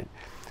convenient.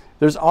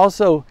 There's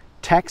also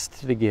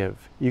text to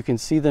give. You can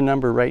see the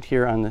number right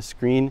here on the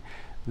screen.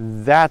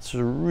 That's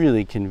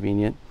really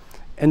convenient.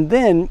 And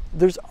then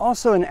there's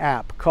also an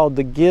app called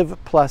the Give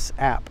Plus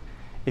app.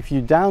 If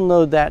you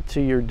download that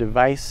to your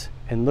device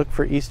and look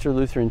for Easter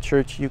Lutheran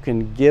Church, you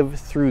can give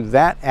through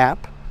that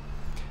app.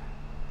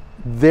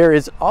 There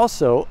is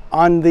also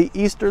on the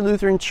Easter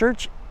Lutheran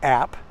Church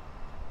app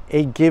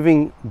a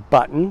giving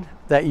button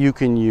that you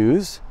can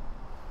use.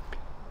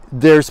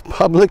 There's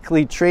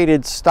publicly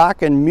traded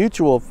stock and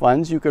mutual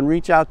funds. You can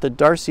reach out to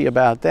Darcy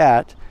about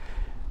that.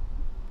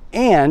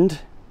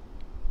 And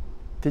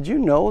did you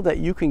know that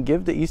you can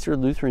give to Easter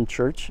Lutheran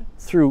Church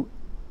through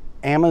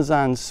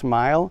Amazon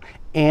Smile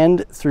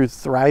and through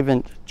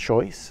Thrivent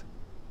Choice?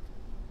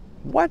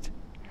 What?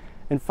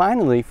 And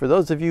finally, for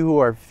those of you who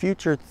are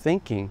future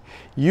thinking,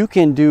 you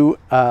can do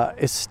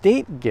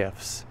estate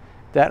gifts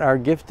that are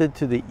gifted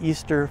to the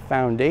Easter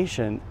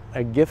Foundation,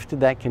 a gift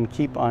that can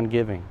keep on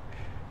giving.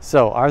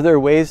 So, are there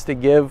ways to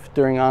give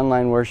during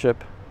online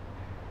worship?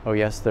 Oh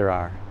yes, there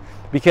are.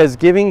 Because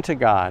giving to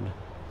God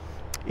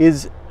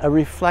is a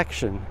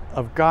reflection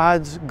of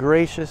God's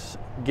gracious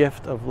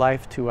gift of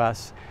life to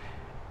us,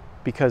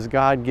 because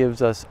God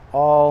gives us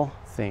all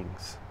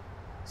things.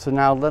 So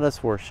now let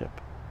us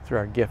worship through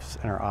our gifts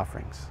and our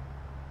offerings.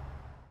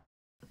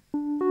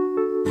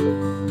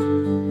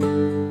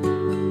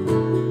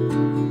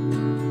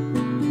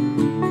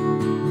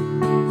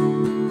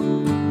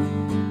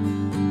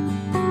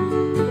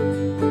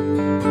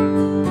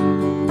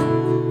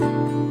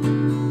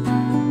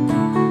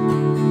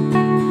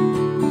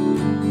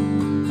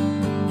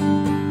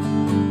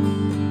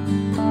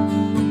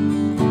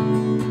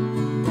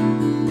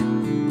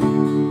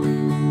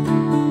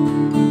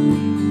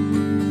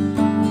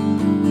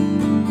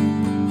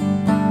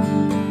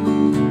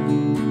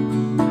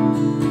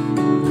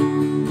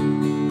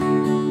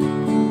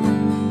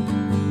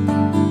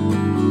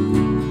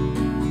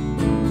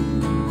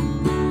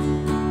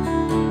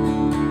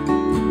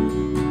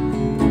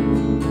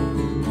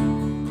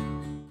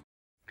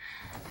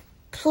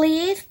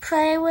 Please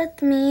pray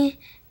with me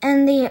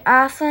in the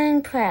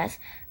offering prayers.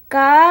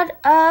 God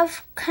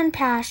of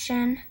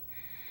compassion,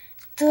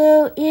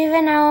 through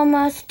even our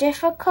most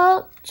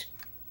difficult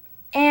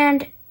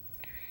and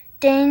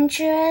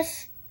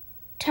dangerous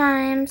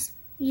times,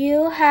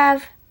 you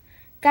have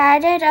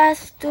guided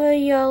us through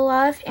your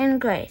love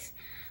and grace.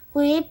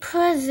 We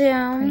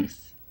presume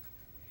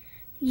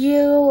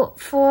you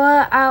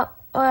for our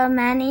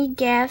many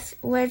gifts,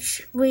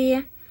 which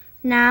we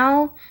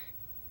now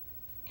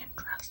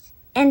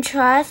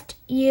entrust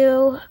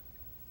you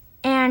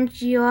and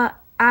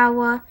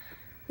our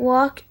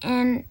work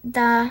in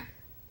the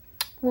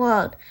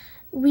world.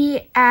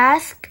 We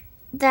ask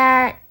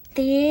that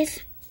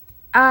these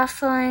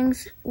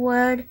offerings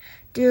would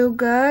do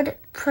good,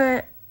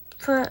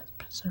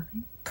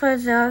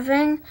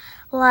 preserving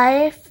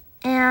life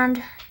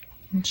and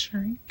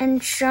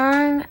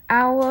ensuring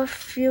our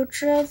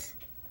futures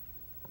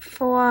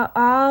for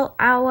all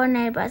our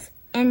neighbors.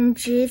 In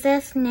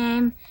Jesus'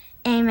 name,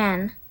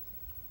 amen.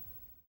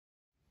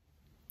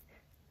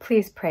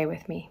 Please pray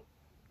with me.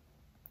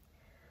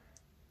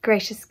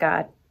 Gracious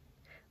God,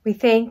 we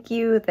thank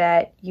you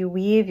that you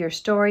weave your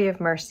story of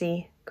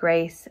mercy,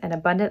 grace, and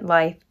abundant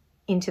life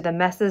into the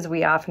messes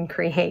we often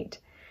create.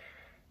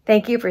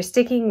 Thank you for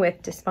sticking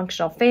with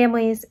dysfunctional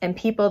families and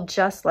people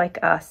just like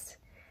us.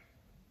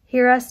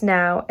 Hear us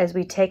now as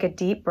we take a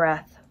deep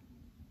breath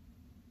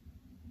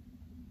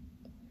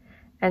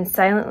and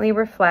silently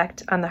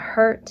reflect on the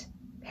hurt,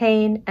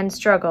 pain, and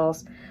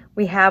struggles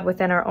we have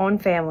within our own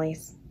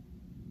families.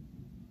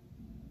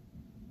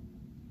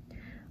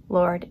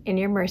 Lord, in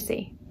your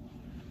mercy,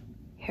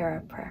 hear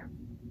our prayer.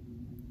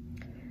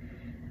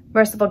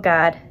 Merciful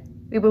God,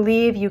 we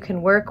believe you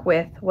can work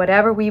with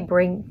whatever we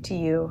bring to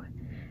you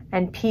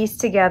and piece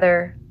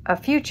together a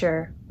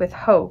future with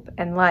hope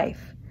and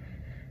life.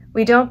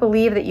 We don't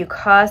believe that you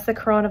caused the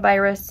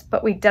coronavirus,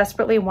 but we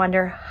desperately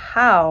wonder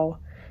how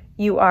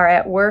you are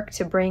at work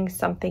to bring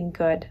something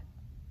good.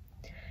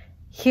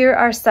 Hear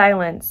our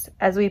silence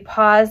as we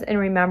pause and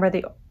remember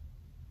the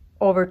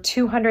over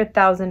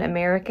 200,000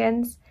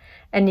 Americans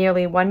and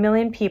nearly 1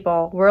 million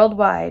people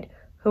worldwide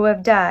who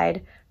have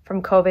died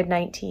from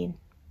COVID-19.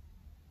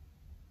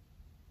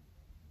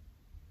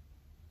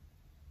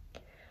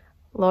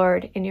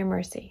 Lord, in your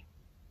mercy,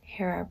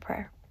 hear our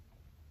prayer.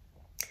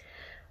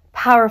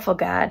 Powerful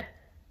God,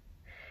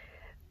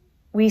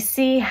 we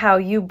see how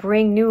you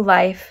bring new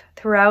life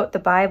throughout the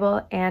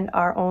Bible and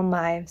our own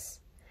lives.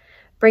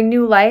 Bring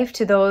new life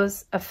to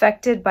those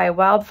affected by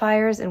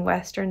wildfires in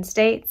western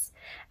states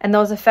and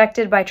those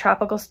affected by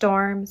tropical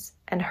storms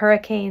and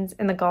hurricanes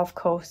in the Gulf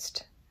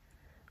Coast.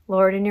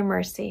 Lord, in your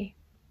mercy,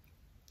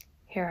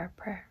 hear our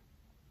prayer.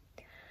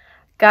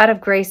 God of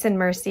grace and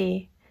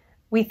mercy,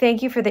 we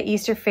thank you for the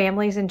Easter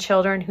families and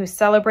children who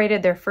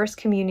celebrated their first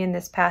communion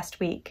this past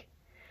week.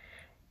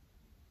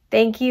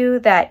 Thank you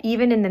that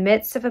even in the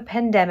midst of a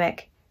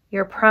pandemic,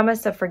 your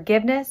promise of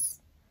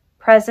forgiveness,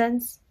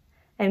 presence,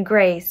 and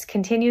grace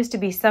continues to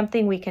be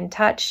something we can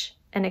touch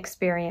and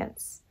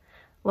experience.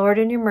 Lord,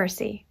 in your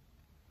mercy,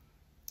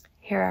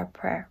 hear our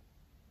prayer.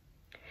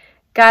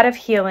 God of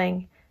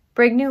healing,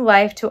 bring new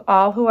life to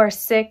all who are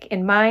sick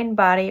in mind,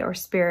 body, or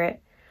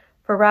spirit.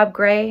 For Rob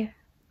Gray,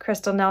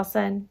 Crystal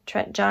Nelson,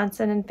 Trent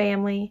Johnson and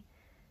family,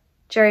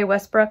 Jerry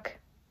Westbrook,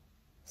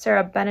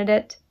 Sarah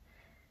Benedict,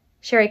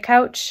 Sherry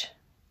Couch,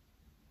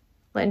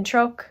 Lynn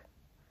Troke,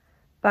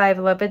 Vive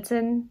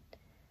Levinson,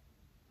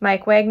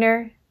 Mike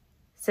Wagner,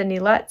 Cindy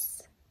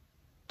Lutz,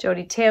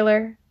 Jody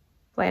Taylor,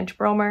 Blanche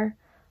Bromer,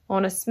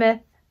 Mona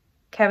Smith,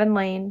 Kevin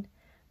Lane,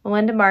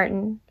 Melinda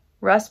Martin,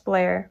 Russ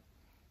Blair,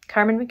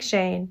 Carmen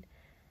McShane,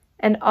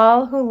 and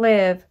all who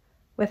live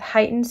with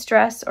heightened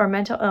stress or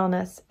mental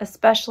illness,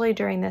 especially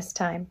during this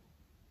time.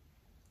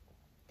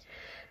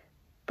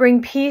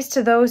 Bring peace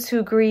to those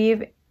who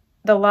grieve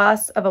the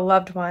loss of a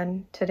loved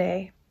one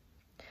today.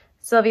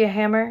 Sylvia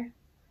Hammer,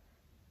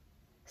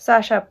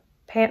 Sasha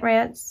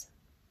Pantrance,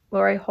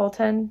 Lori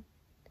Holton,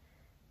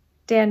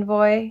 Dan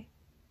Voy,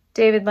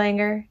 David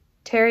Langer,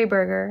 Terry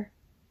Berger,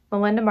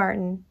 Melinda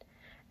Martin,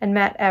 and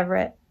Matt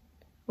Everett.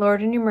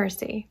 Lord, in your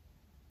mercy,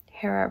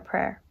 hear our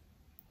prayer.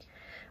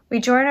 We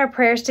join our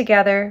prayers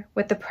together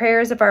with the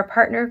prayers of our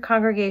partner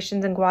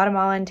congregations in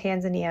Guatemala and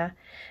Tanzania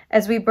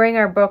as we bring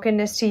our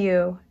brokenness to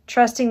you,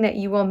 trusting that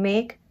you will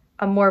make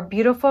a more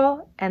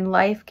beautiful and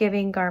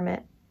life-giving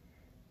garment.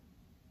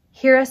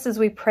 Hear us as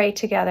we pray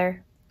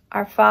together.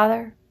 Our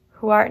Father,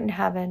 who art in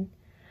heaven,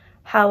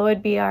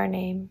 hallowed be our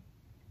name.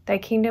 Thy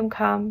kingdom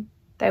come,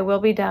 thy will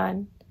be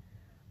done,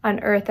 on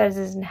earth as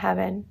is in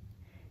heaven.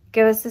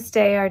 Give us this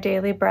day our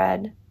daily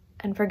bread,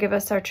 and forgive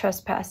us our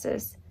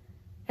trespasses,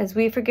 as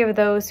we forgive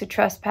those who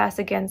trespass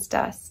against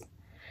us.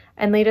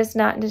 And lead us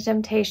not into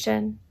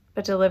temptation,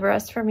 but deliver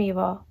us from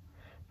evil.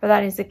 For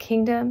thine is the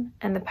kingdom,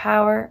 and the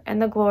power,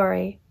 and the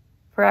glory,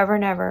 forever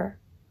and ever.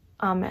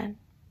 Amen.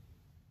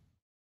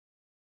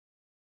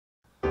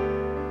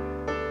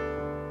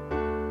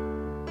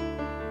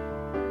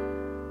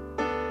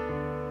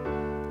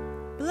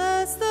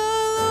 Bless the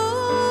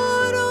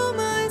Lord, oh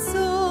my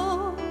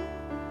soul,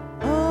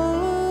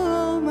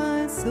 oh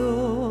my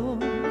soul,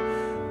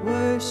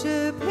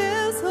 worship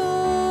his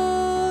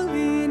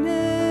holy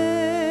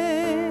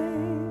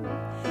name.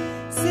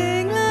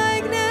 Sing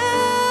like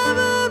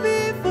never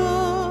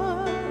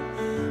before,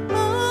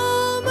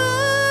 oh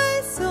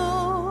my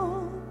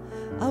soul,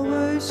 I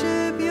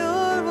worship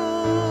your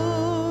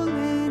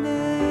holy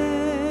name.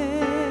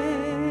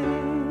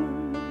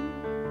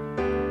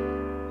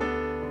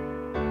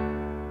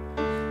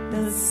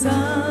 The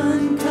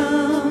sun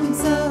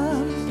comes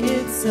up,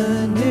 it's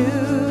a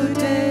new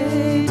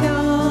day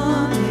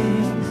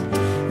dawning.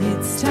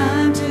 It's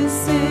time to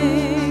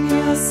sing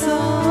your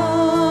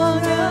song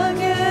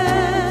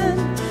again.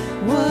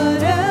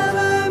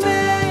 Whatever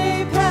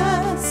may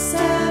pass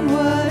and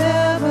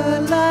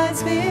whatever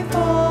lies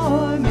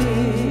before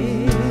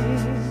me,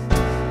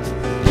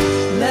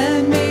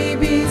 let me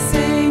be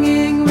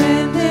singing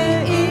when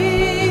the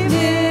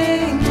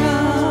evening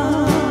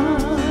comes.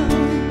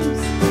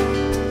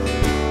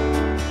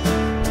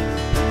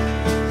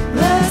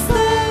 Bless the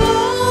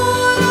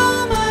Lord,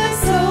 oh my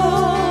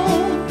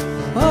soul,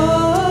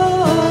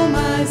 oh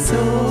my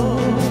soul,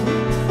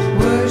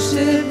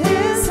 worship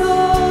his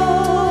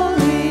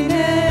holy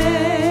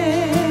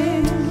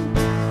name.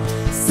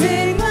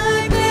 Sing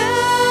like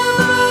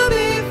never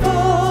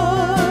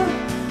before,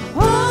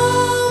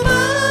 oh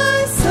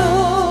my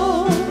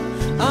soul,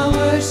 I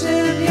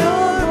worship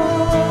your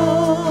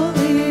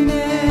holy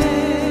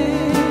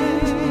name.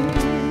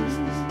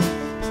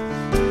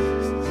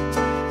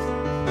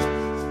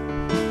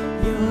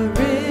 You're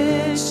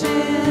rich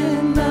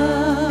in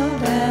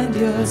love and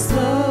you're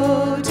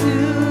slow to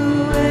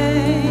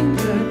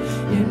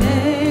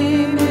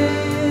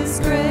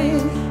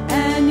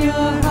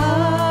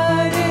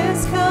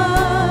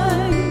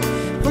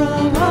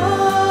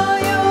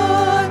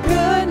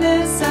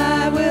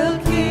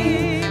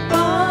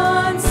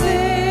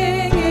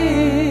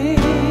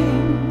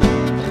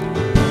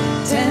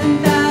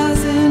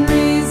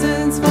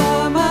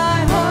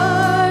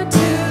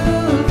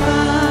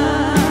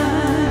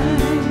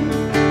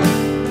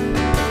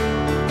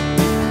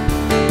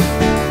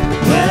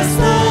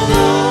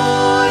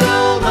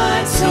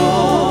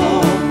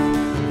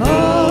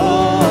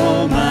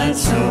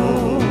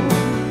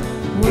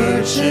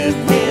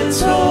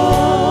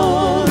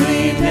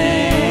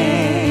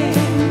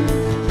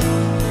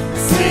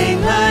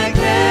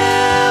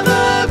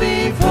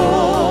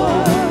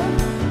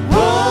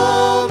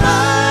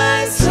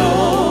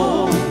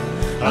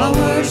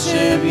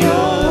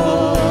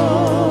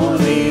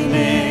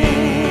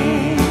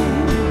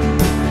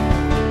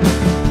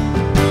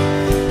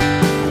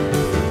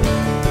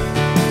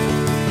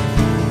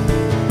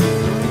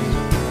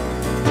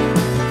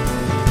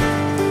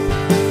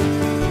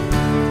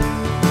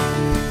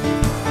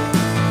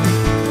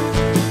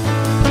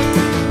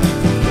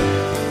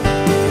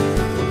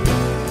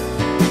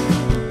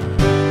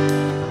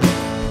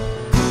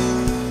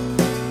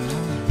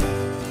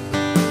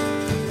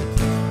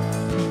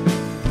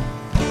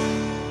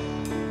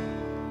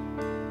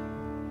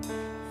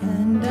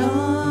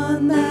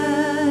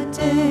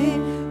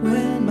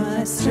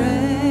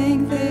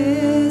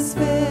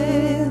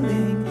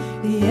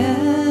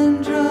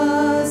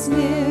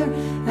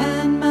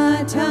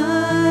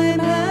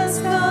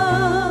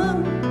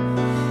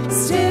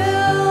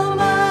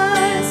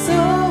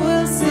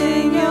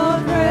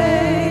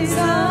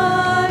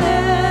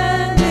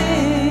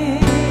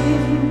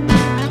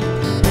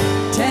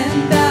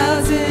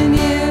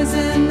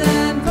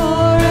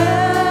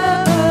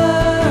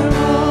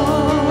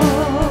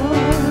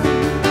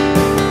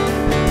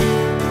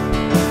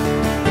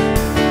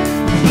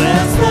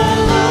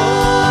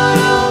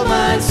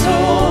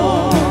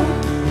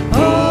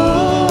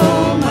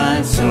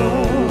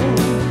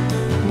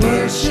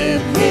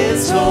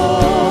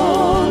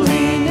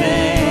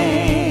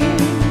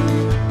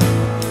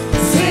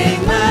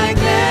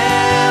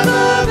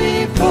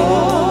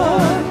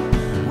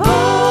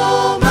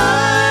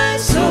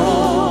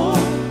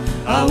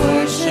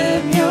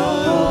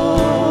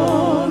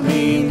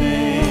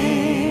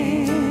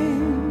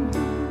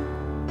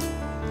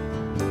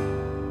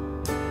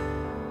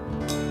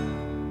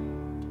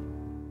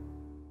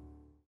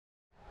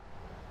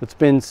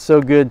been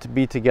so good to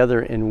be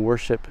together in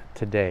worship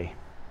today.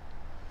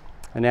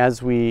 And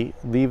as we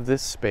leave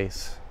this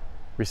space,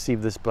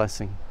 receive this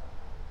blessing.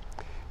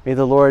 May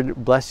the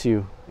Lord bless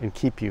you and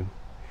keep you.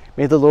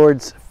 May the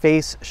Lord's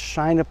face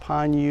shine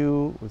upon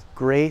you with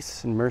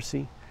grace and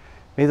mercy.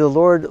 May the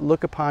Lord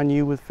look upon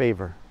you with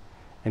favor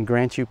and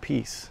grant you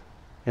peace.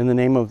 In the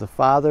name of the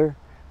Father,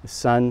 the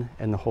Son,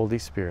 and the Holy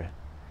Spirit.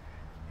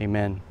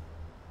 Amen.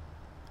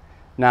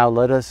 Now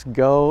let us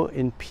go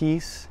in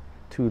peace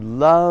to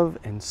love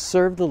and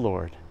serve the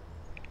Lord.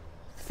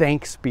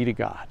 Thanks be to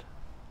God.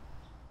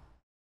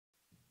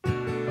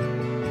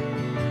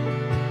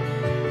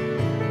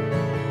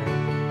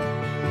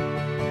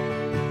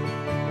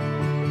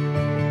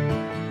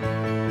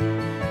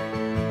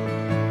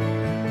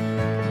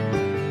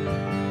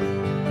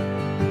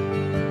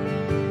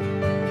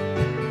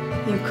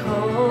 You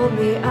called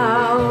me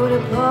out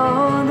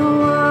upon the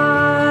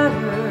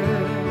water,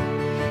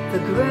 the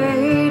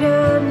great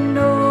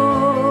unknown,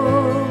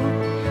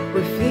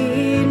 where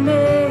feet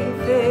may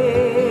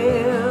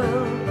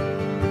fail.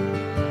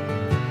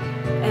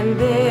 And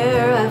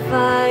there I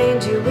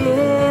find you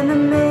in the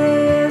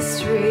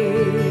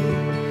mystery,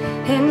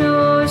 in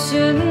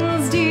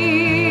oceans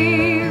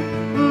deep,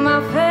 my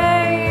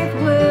faith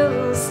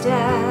will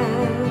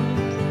stand.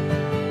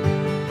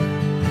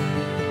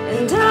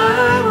 And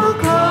I will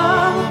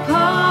call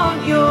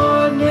upon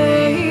your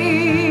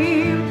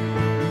name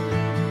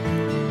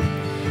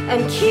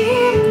and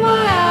keep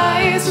my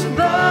eyes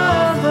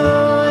above the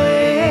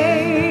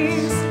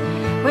waves.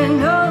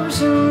 When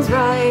oceans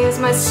rise,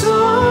 my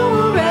soul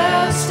will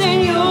rest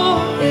in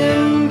your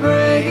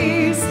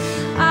embrace.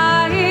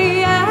 I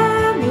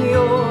am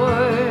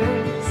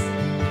yours,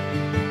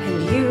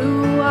 and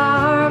you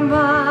are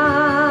mine.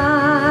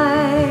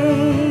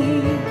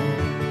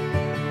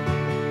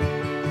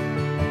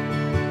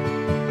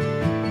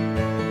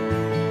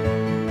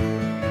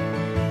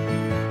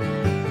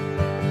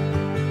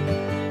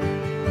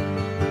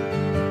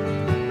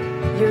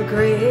 Your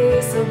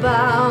grace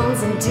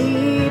abounds in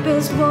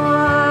deepest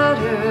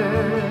waters.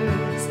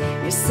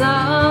 Your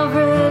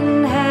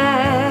sovereign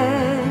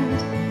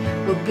hand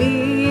will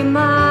be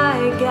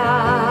my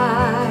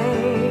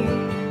guide.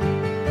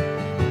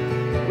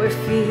 Where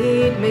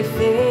feet may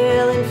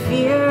fail and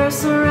fear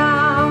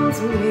surrounds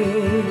me,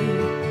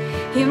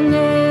 you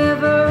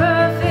never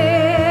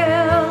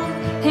fail,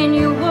 and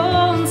you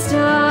won't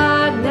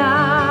start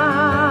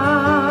now.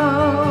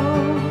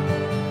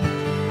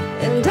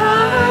 And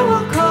I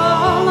will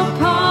call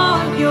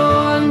upon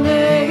your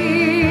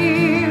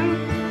name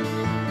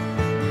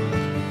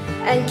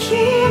and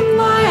keep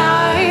my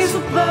eyes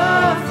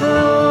above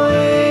the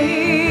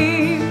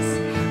waves.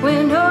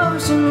 When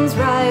oceans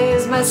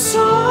rise, my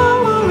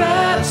soul will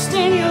rest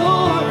in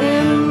your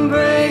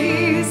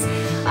embrace.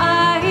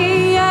 I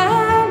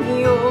am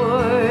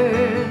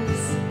yours,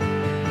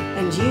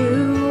 and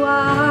you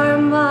are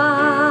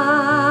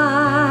mine.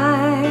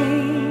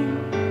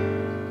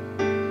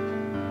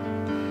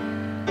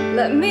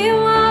 Let me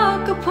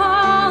walk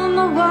upon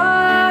the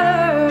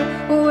water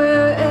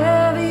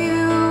wherever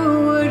you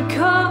would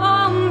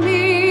call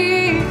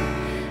me.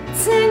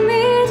 Take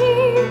me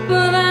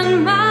deeper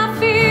than my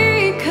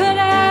feet could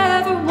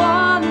ever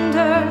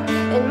wander,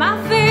 and my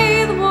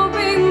faith will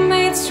be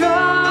made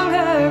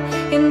stronger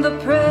in the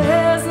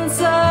presence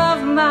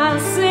of my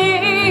Savior.